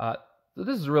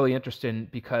 this is really interesting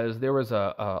because there was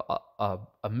a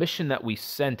mission that we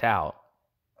sent out.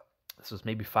 This was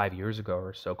maybe 5 years ago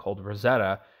or so, called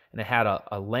Rosetta, and it had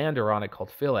a lander on it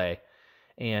called Philae.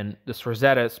 And this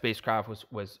Rosetta spacecraft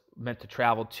was meant to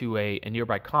travel to a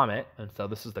nearby comet, and so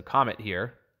this is the comet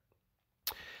here.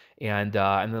 And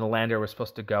then the lander was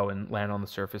supposed to go and land on the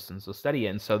surface and so study it.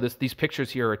 And so these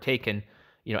pictures here are taken,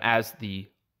 as the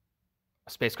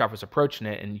spacecraft was approaching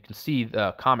it, and you can see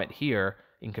the comet here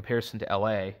in comparison to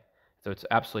LA. So it's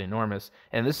absolutely enormous.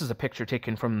 And this is a picture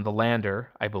taken from the lander,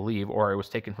 I believe, or it was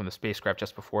taken from the spacecraft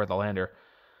just before the lander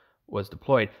was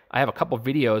deployed. I have a couple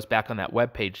videos back on that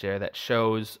webpage there that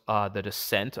shows the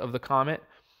descent of the comet,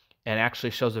 and actually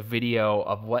shows a video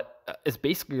of what is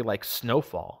basically like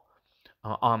snowfall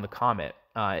on the comet.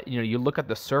 You look at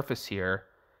the surface here,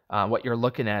 what you're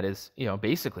looking at is,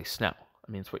 basically snow.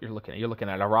 I mean, it's what you're looking at. You're looking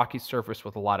at a rocky surface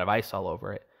with a lot of ice all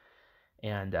over it.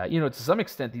 And, to some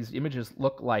extent, these images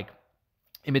look like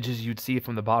images you'd see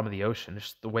from the bottom of the ocean,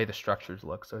 just the way the structures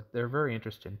look. So they're very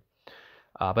interesting.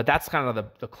 But that's kind of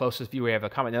the closest view we have of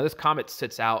the comet. Now, this comet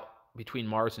sits out between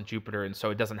Mars and Jupiter, and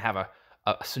so it doesn't have a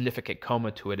significant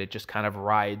coma to it. It just kind of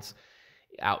rides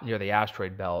out near the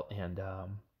asteroid belt and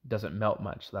doesn't melt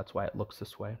much. So that's why it looks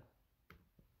this way.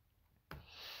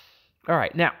 All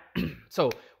right, now, so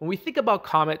when we think about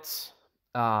comets,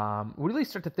 we really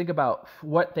start to think about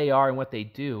what they are and what they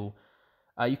do.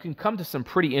 You can come to some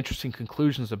pretty interesting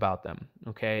conclusions about them,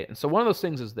 okay? And so one of those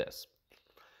things is this.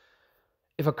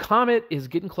 If a comet is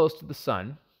getting close to the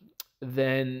sun,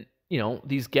 then,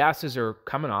 these gases are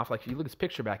coming off. Like if you look at this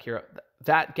picture back here,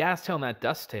 that gas tail and that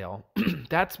dust tail,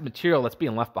 that's material that's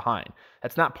being left behind.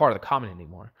 That's not part of the comet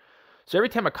anymore. So every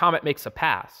time a comet makes a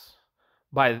pass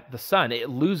by the sun, it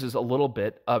loses a little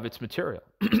bit of its material.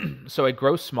 So it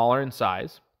grows smaller in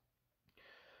size.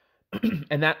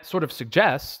 And that sort of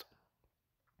suggests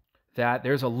that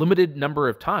there's a limited number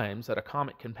of times that a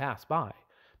comet can pass by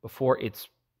before it's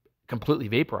completely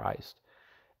vaporized.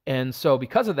 And so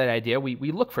because of that idea, we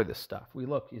look for this stuff. We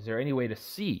look, is there any way to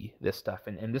see this stuff?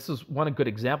 And this is one good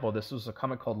example. This was a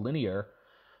comet called Linear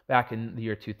back in the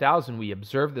year 2000. We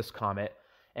observed this comet,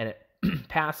 and it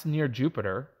passed near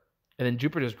Jupiter, and then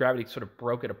Jupiter's gravity sort of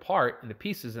broke it apart into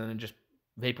pieces and then just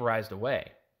vaporized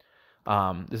away.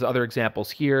 There's other examples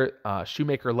here.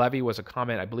 Shoemaker-Levy was a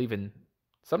comet, I believe, in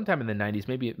sometime in the 90s.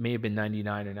 Maybe it may have been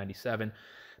 99 or 97.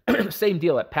 Same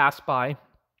deal. It passed by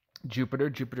Jupiter.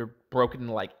 Jupiter broke it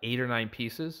into like 8 or 9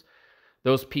 pieces.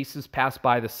 Those pieces passed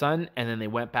by the sun, and then they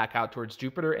went back out towards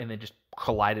Jupiter, and they just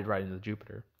collided right into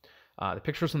Jupiter. The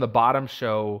pictures on the bottom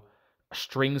show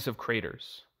strings of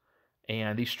craters.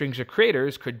 And these strings of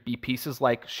craters could be pieces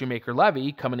like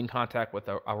Shoemaker-Levy coming in contact with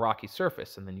a rocky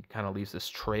surface, and then it kind of leaves this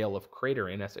trail of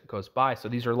cratering as it goes by. So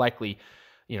these are likely,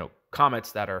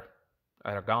 comets that are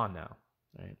gone now,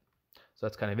 right? So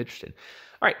that's kind of interesting.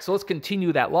 All right, so let's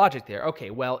continue that logic there.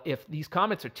 Okay, well, if these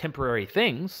comets are temporary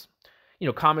things,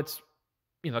 comets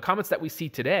that we see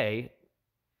today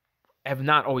have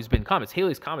not always been comets.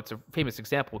 Halley's Comet's a famous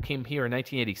example. It came here in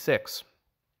 1986.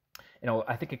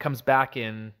 I think it comes back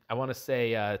in, I want to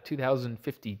say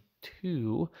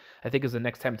 2052, I think is the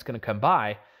next time it's going to come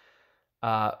by.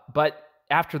 But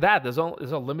after that, there's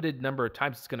a limited number of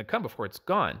times it's going to come before it's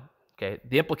gone. Okay,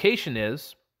 the implication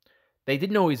is they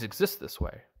didn't always exist this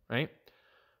way, right?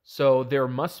 So there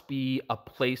must be a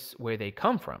place where they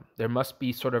come from. There must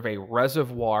be sort of a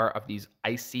reservoir of these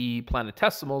icy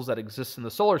planetesimals that exist in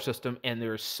the solar system, and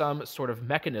there's some sort of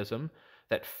mechanism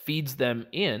that feeds them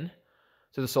in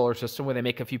to the solar system where they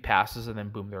make a few passes and then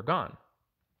boom, they're gone.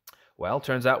 Well,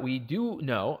 turns out we do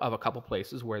know of a couple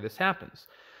places where this happens.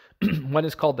 One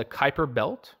is called the Kuiper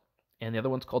belt, and the other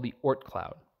one's called the Oort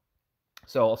cloud.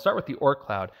 So I'll start with the Oort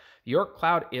cloud. The Oort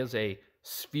cloud is a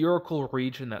spherical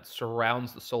region that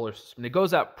surrounds the solar system. It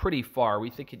goes out pretty far. We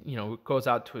think it goes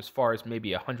out to as far as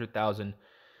maybe 100,000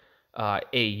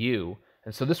 AU.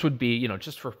 And so this would be,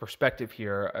 just for perspective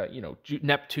here,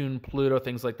 Neptune, Pluto,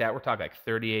 things like that. We're talking like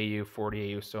 30 AU,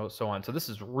 40 AU, so on. So this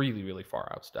is really, really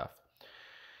far out stuff.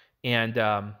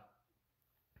 And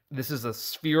this is a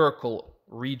spherical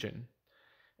region.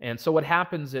 And so what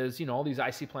happens is, all these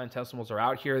icy planetesimals are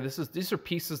out here. These are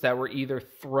pieces that were either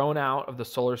thrown out of the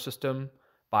solar system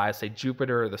by, say,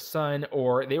 Jupiter or the sun,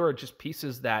 or they were just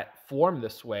pieces that formed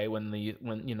this way when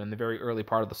in the very early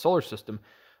part of the solar system,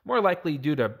 more likely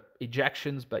due to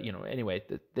ejections, but anyway,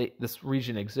 this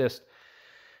region exists.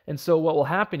 And so what will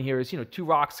happen here is, two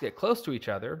rocks get close to each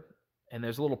other, and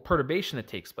there's a little perturbation that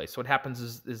takes place. So what happens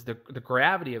is the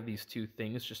gravity of these two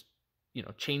things just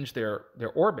change their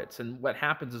orbits, and what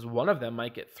happens is one of them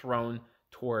might get thrown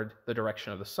toward the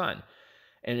direction of the sun.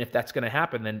 And if that's going to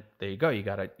happen, then there you go, you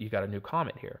got a new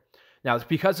comet here. Now, it's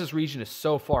because this region is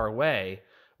so far away,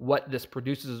 what this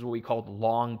produces is what we call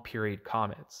long period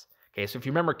comets. Okay, so if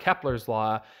you remember Kepler's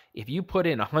law, if you put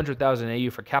in 100,000 AU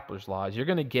for Kepler's laws, you're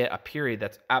going to get a period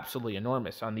that's absolutely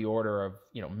enormous, on the order of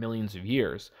millions of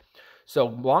years. So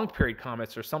long period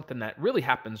comets are something that really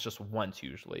happens just once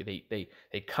usually.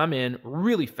 They come in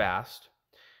really fast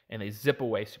and they zip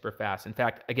away super fast. In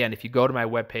fact, again, if you go to my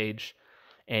webpage,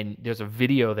 and there's a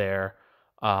video there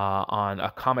on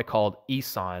a comet called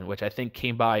Eson, which I think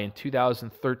came by in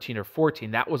 2013 or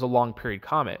 14. That was a long period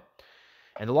comet.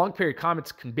 And the long period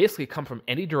comets can basically come from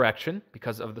any direction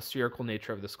because of the spherical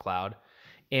nature of this cloud.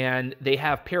 And they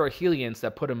have perihelions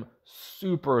that put them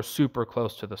super, super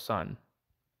close to the sun.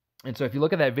 And so if you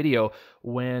look at that video,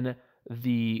 when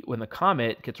the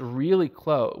comet gets really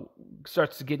close,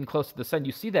 starts getting close to the sun,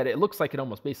 you see that it looks like it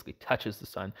almost basically touches the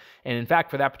sun. And in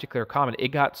fact, for that particular comet, it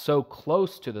got so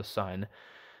close to the sun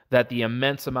that the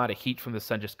immense amount of heat from the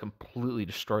sun just completely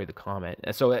destroyed the comet.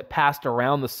 And so it passed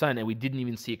around the sun, and we didn't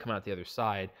even see it come out the other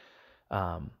side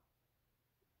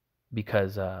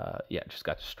because it just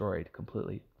got destroyed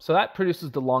completely. So that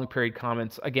produces the long period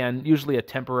comets. Again, usually a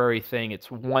temporary thing.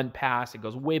 It's one pass. It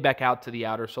goes way back out to the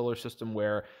outer solar system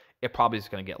where it probably is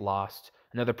going to get lost.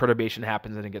 Another perturbation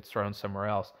happens and it gets thrown somewhere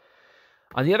else.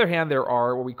 On the other hand, there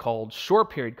are what we call short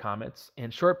period comets,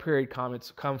 and short period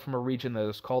comets come from a region that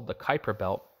is called the Kuiper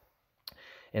belt.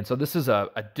 And so this is a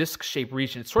disc-shaped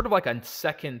region. It's sort of like a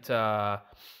second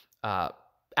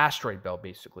asteroid belt,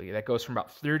 basically, that goes from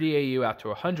about 30 AU out to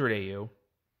 100 AU.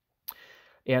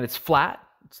 And it's flat.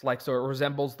 It's like, so it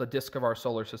resembles the disk of our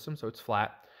solar system, so it's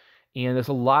flat. And there's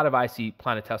a lot of icy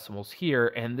planetesimals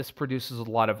here, and this produces a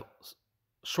lot of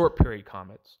short period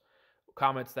comets.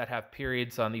 Comets that have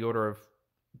periods on the order of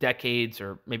decades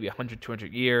or maybe 100,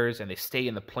 200 years, and they stay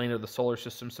in the plane of the solar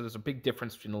system. So there's a big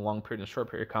difference between the long period and short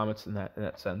period comets in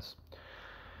that sense.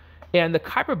 And the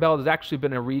Kuiper belt has actually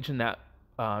been a region that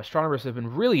astronomers have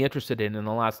been really interested in the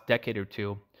last decade or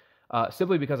two,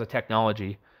 simply because of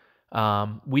technology.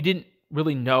 We didn't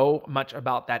really know much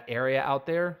about that area out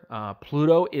there.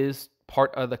 Pluto is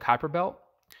part of the Kuiper belt,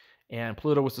 and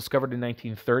Pluto was discovered in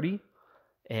 1930.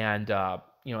 And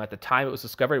at the time it was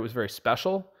discovered, it was very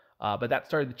special. But that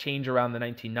started to change around the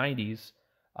 1990s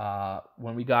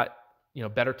when we got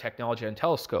better technology on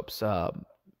telescopes.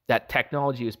 That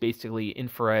technology is basically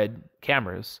infrared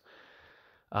cameras,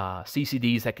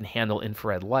 CCDs that can handle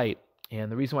infrared light.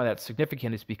 And the reason why that's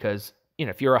significant is because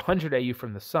if you're 100 AU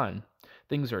from the sun,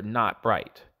 things are not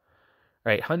bright,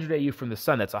 right? 100 AU from the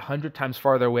sun, that's 100 times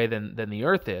farther away than the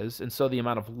Earth is, and so the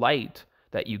amount of light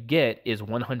that you get is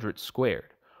 100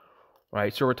 squared,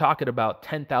 right? So we're talking about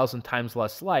 10,000 times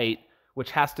less light,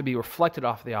 which has to be reflected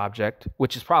off the object,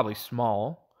 which is probably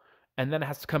small, and then it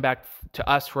has to come back to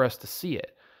us for us to see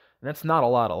it. And that's not a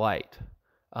lot of light.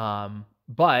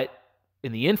 But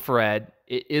in the infrared,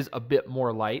 it is a bit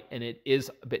more light, and it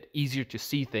is a bit easier to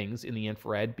see things in the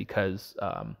infrared because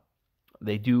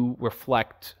they do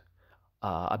reflect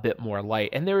a bit more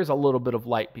light. And there is a little bit of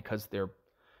light because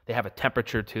they have a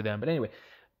temperature to them. But anyway,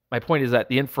 my point is that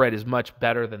the infrared is much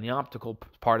better than the optical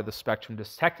part of the spectrum to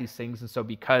detect these things. And so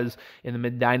because in the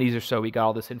mid-90s or so we got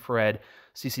all this infrared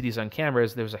CCDs on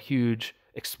cameras, there was a huge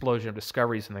explosion of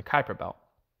discoveries in the Kuiper belt.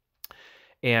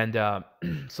 And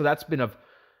so that's been of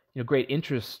great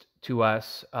interest to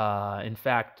us. In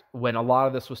fact, when a lot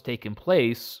of this was taking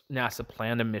place, NASA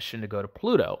planned a mission to go to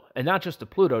Pluto, and not just to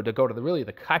Pluto, to go to the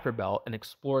Kuiper belt and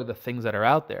explore the things that are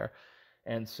out there.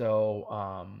 And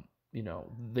so,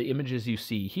 the images you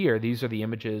see here, these are the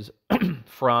images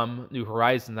from New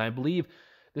Horizons. I believe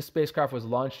this spacecraft was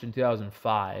launched in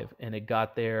 2005, and it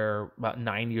got there about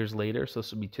 9 years later. So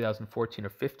this would be 2014 or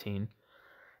 15.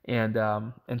 And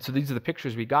so these are the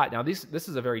pictures we got. Now, this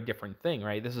is a very different thing,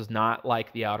 right? This is not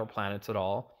like the outer planets at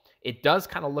all. It does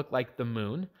kind of look like the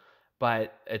moon,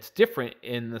 but it's different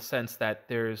in the sense that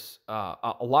there's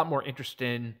a lot more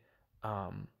interesting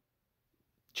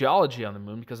geology on the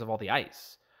moon because of all the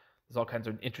ice. There's all kinds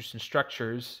of interesting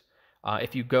structures.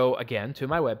 If you go, again, to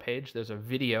my webpage, there's a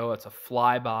video. It's a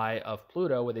flyby of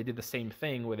Pluto where they did the same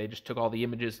thing, where they just took all the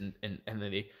images and then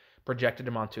they projected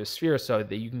them onto a sphere so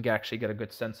that you can actually get a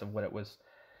good sense of what it was,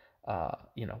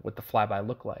 what the flyby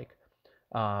looked like.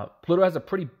 Pluto has a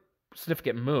pretty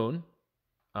significant moon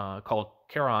called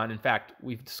Charon. In fact,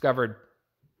 we've discovered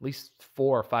at least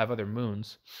 4 or 5 other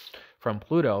moons from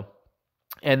Pluto.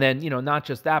 And then, not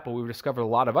just that, but we've discovered a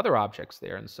lot of other objects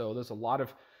there. And so there's a lot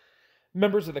of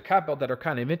members of the Kuiper belt that are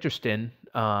kind of interesting.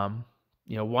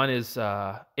 One is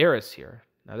Eris here.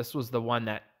 Now, this was the one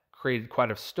that created quite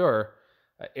a stir.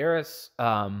 Eris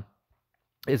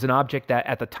is an object that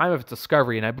at the time of its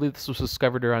discovery, and I believe this was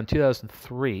discovered around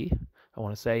 2003, I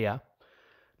want to say,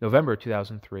 November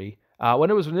 2003. When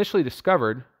it was initially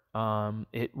discovered,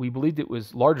 we believed it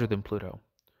was larger than Pluto.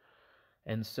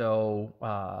 And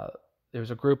so there's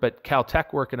a group at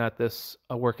Caltech working at this,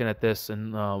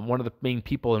 and one of the main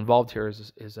people involved here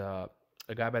is a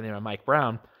guy by the name of Mike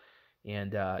Brown,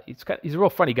 and he's a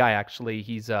real funny guy, actually.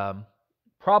 He's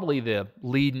probably the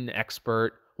leading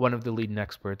expert, one of the leading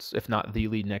experts, if not the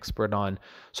leading expert on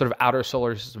sort of outer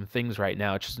solar system things right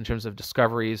now, just in terms of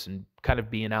discoveries and kind of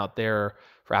being out there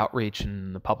for outreach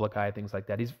and the public eye, things like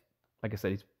that. He's, like I said,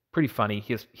 he's pretty funny.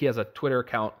 He has a Twitter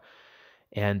account,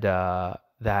 and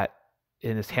that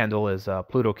in his handle is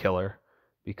Pluto Killer,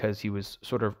 because he was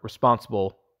sort of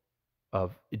responsible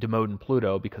of demoting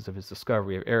Pluto because of his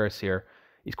discovery of Eris here.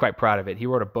 He's quite proud of it. He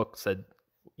wrote a book, said,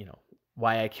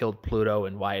 why I killed Pluto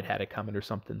and why it had it coming or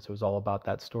something. So it was all about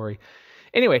that story.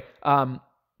 Anyway,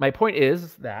 my point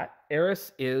is that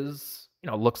Eris is,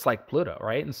 looks like Pluto,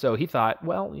 right? And so he thought,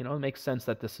 well, it makes sense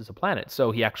that this is a planet. So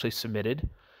he actually submitted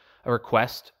a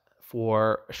request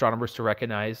for astronomers to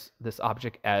recognize this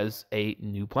object as a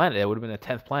new planet. It would have been a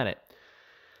 10th planet.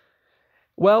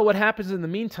 Well, what happens in the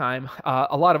meantime,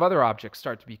 a lot of other objects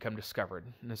start to become discovered.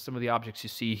 And there's some of the objects you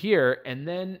see here. And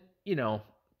then,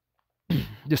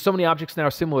 there's so many objects now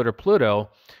similar to Pluto,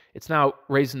 it's now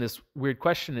raising this weird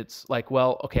question. It's like,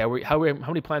 well, okay, how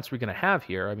many planets are we going to have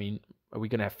here? I mean, are we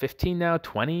going to have 15 now,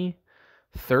 20,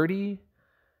 30?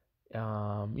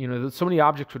 So many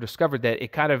objects were discovered that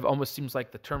it kind of almost seems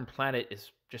like the term planet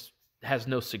is just has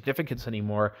no significance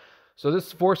anymore. So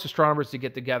this forced astronomers to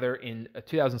get together in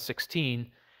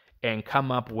 2016 and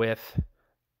come up with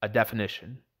a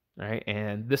definition, right?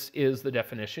 And this is the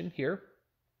definition here.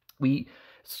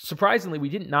 Surprisingly, we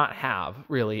did not have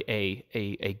really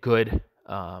a good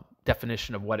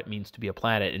definition of what it means to be a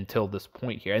planet until this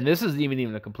point here. And this isn't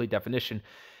even a complete definition,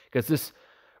 because this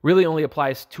really only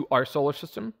applies to our solar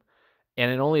system,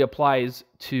 and it only applies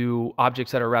to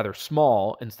objects that are rather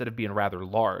small instead of being rather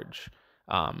large.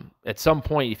 At some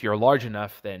point, if you're large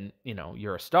enough, then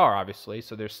you're a star, obviously.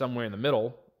 So there's somewhere in the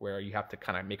middle where you have to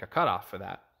kind of make a cutoff for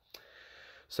that.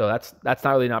 So that's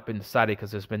not been decided,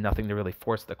 because there's been nothing to really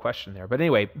force the question there. But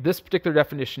anyway, this particular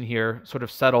definition here sort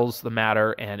of settles the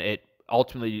matter, and it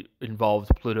ultimately involves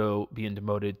Pluto being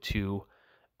demoted to,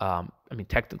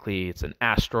 technically it's an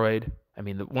asteroid.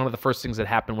 One of the first things that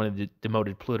happened when they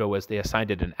demoted Pluto was they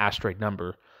assigned it an asteroid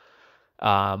number.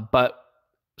 But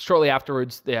shortly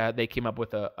afterwards, they came up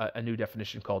with a new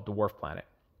definition called dwarf planet.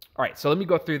 All right, so let me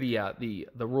go through the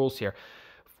rules here.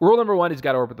 Rule number one is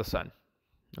got to orbit the sun.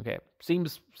 Okay,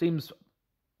 seems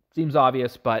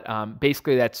obvious, but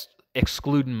basically that's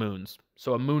excluding moons.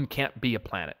 So a moon can't be a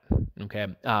planet. Okay,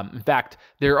 in fact,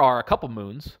 there are a couple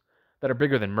moons that are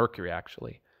bigger than Mercury,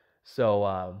 actually.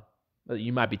 So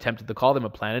you might be tempted to call them a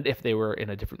planet if they were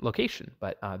in a different location,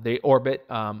 but they orbit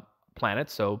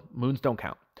planets, so moons don't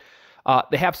count.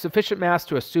 They have sufficient mass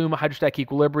to assume a hydrostatic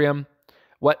equilibrium.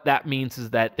 What that means is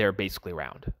that they're basically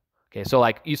round. Okay, so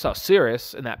like you saw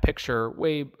Sirius in that picture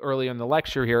way early in the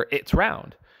lecture here, it's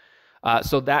round.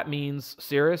 So that means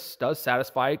Sirius does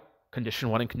satisfy condition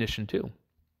 1 and condition 2.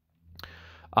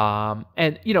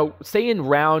 And saying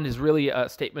round is really a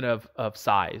statement of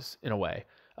size in a way.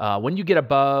 When you get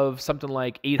above something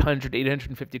like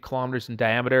 850 kilometers in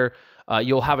diameter,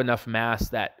 you'll have enough mass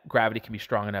that gravity can be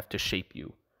strong enough to shape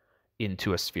you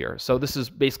into a sphere. So this is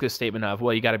basically a statement of,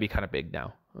 well, you got to be kind of big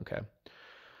now. Okay.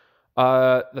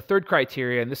 The third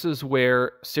criteria, and this is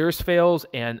where Sirius fails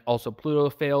and also Pluto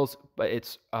fails, but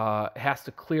it has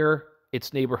to clear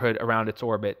its neighborhood around its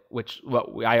orbit, which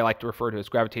what I like to refer to as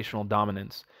gravitational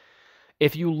dominance.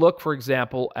 If you look, for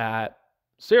example, at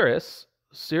Sirius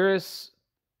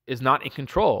is not in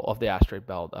control of the asteroid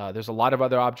belt. There's a lot of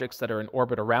other objects that are in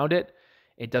orbit around it.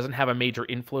 It doesn't have a major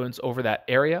influence over that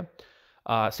area.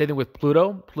 Same thing with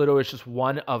Pluto. Pluto is just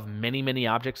one of many, many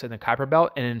objects in the Kuiper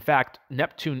belt. And in fact,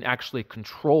 Neptune actually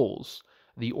controls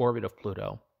the orbit of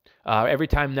Pluto. Every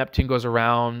time Neptune goes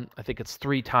around, I think it's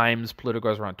 3 times, Pluto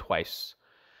goes around twice.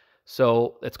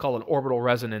 So it's called an orbital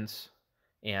resonance.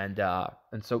 And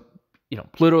so,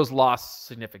 Pluto's lost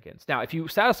significance. Now, if you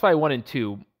satisfy 1 and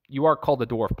 2, you are called a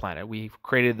dwarf planet. We've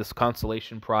created this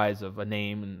constellation prize of a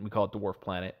name, and we call it dwarf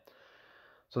planet.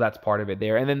 So that's part of it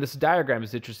there. And then this diagram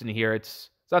is interesting here. It's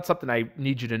not something I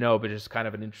need you to know, but it's kind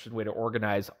of an interesting way to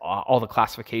organize all the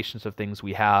classifications of things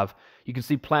we have. You can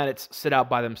see planets sit out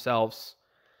by themselves.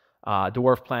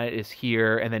 Dwarf planet is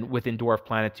here. And then within dwarf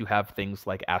planets, you have things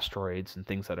like asteroids and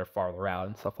things that are farther out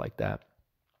and stuff like that.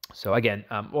 So again,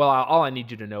 all I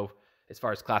need you to know as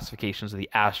far as classifications of the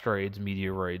asteroids,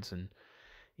 meteoroids,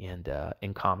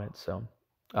 and comets. So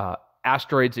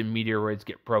asteroids and meteoroids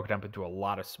get broken up into a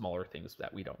lot of smaller things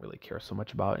that we don't really care so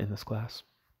much about in this class.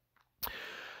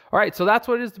 All right, so that's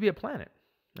what it is to be a planet,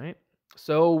 right?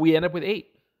 So we end up with 8.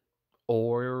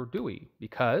 Or do we?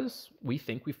 Because we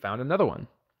think we found another one.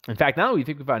 In fact, now that we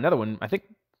think we found another one, I think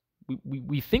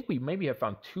we think we maybe have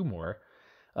found 2 more.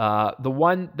 The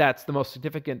one that's the most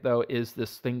significant, though, is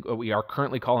this thing that we are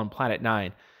currently calling Planet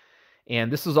 9.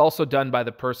 And this is also done by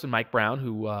the person, Mike Brown,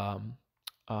 who...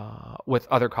 with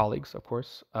other colleagues, of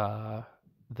course,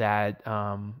 that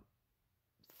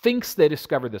thinks they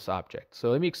discovered this object.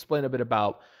 So let me explain a bit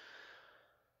about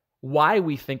why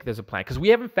we think there's a planet. Because we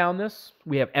haven't found this.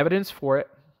 We have evidence for it.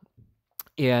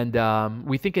 And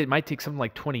we think it might take something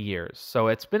like 20 years. So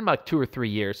it's been about 2 or 3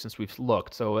 years since we've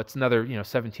looked. So it's another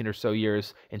 17 or so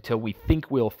years until we think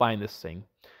we'll find this thing.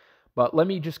 But let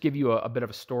me just give you a bit of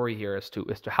a story here as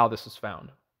to how this is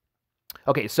found.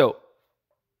 Okay, so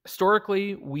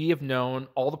historically, we have known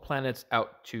all the planets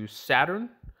out to Saturn.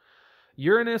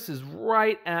 Uranus is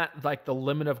right at like the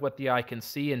limit of what the eye can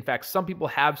see. In fact, some people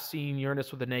have seen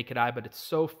Uranus with the naked eye, but it's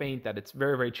so faint that it's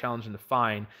very, very challenging to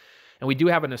find. And we do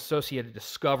have an associated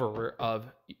discoverer of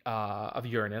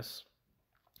Uranus.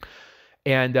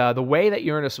 And the way that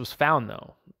Uranus was found,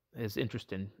 though, is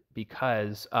interesting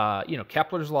because,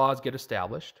 Kepler's laws get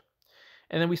established.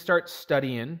 And then we start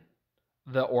studying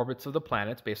the orbits of the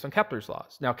planets based on Kepler's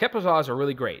laws. Now, Kepler's laws are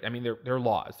really great. I mean, they're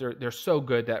laws. They're so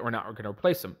good that we're not going to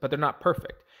replace them, but they're not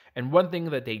perfect. And one thing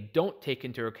that they don't take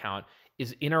into account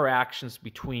is interactions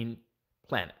between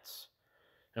planets.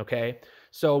 Okay,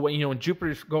 so when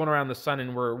Jupiter's going around the sun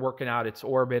and we're working out its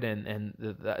orbit and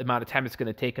the amount of time it's going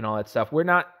to take and all that stuff, we're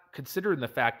not considering the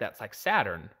fact that it's like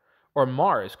Saturn or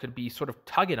Mars could be sort of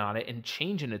tugging on it and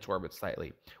changing its orbit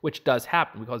slightly, which does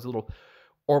happen. We call these little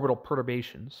orbital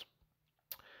perturbations.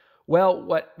 Well,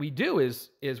 what we do is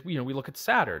we look at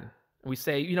Saturn and we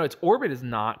say, its orbit is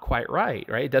not quite right?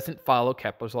 It doesn't follow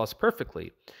Kepler's laws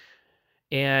perfectly.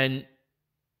 And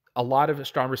a lot of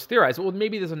astronomers theorize, well,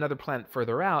 maybe there's another planet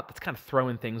further out that's kind of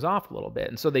throwing things off a little bit.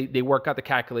 And so they work out the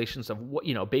calculations of what,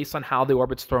 based on how the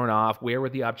orbit's thrown off, where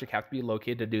would the object have to be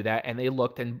located to do that? And they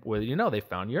looked and, they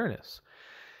found Uranus.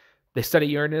 They study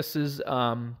Uranus's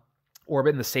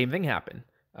orbit and the same thing happened.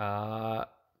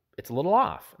 It's a little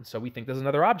off. And so we think there's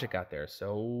another object out there.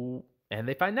 And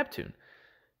they find Neptune.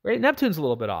 Right? Neptune's a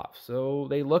little bit off. So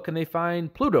they look and they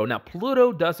find Pluto. Now,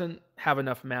 Pluto doesn't have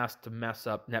enough mass to mess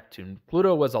up Neptune.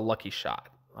 Pluto was a lucky shot.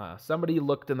 Somebody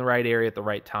looked in the right area at the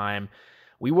right time.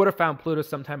 We would have found Pluto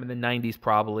sometime in the 90s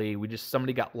probably.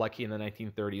 Somebody got lucky in the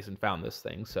 1930s and found this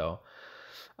thing. So,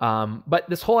 but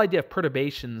this whole idea of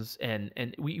perturbations and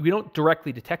we don't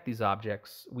directly detect these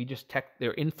objects. We just detect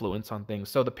their influence on things.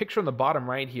 So the picture on the bottom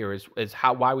right here is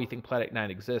why we think Planet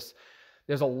 9 exists.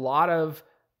 There's a lot of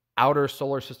outer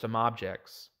solar system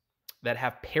objects that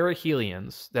have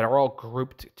perihelions that are all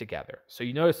grouped together. So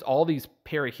you notice all these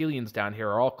perihelions down here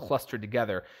are all clustered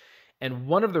together. And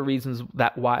one of the reasons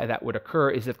why that would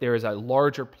occur is if there is a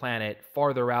larger planet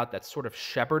farther out that's sort of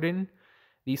shepherding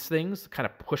these things, kind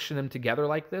of pushing them together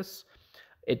like this.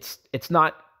 It's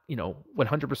not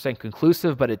 100%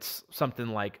 conclusive, but it's something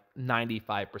like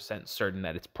 95% certain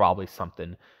that it's probably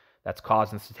something that's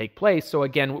causing this to take place. So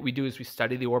again, what we do is we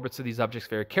study the orbits of these objects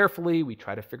very carefully. We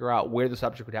try to figure out where this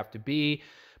object would have to be,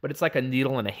 but it's like a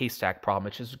needle in a haystack problem,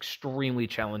 which is extremely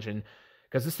challenging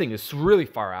because this thing is really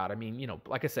far out. I mean,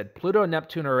 like I said, Pluto and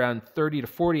Neptune are around 30 to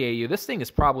 40 AU. This thing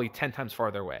is probably 10 times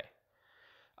farther away.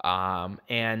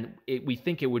 And we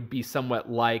think it would be somewhat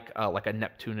like a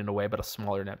Neptune in a way, but a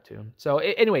smaller Neptune. So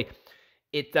anyway,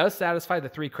 it does satisfy the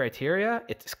three criteria.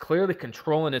 It's clearly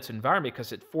controlling its environment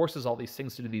because it forces all these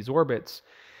things to do these orbits.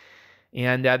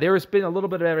 And there has been a little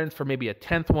bit of evidence for maybe a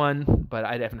 10th one, but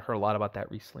I haven't heard a lot about that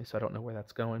recently, so I don't know where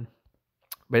that's going.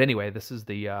 But anyway, this is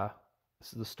the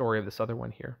story of this other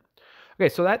one here. Okay,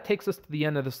 so that takes us to the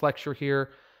end of this lecture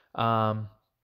here.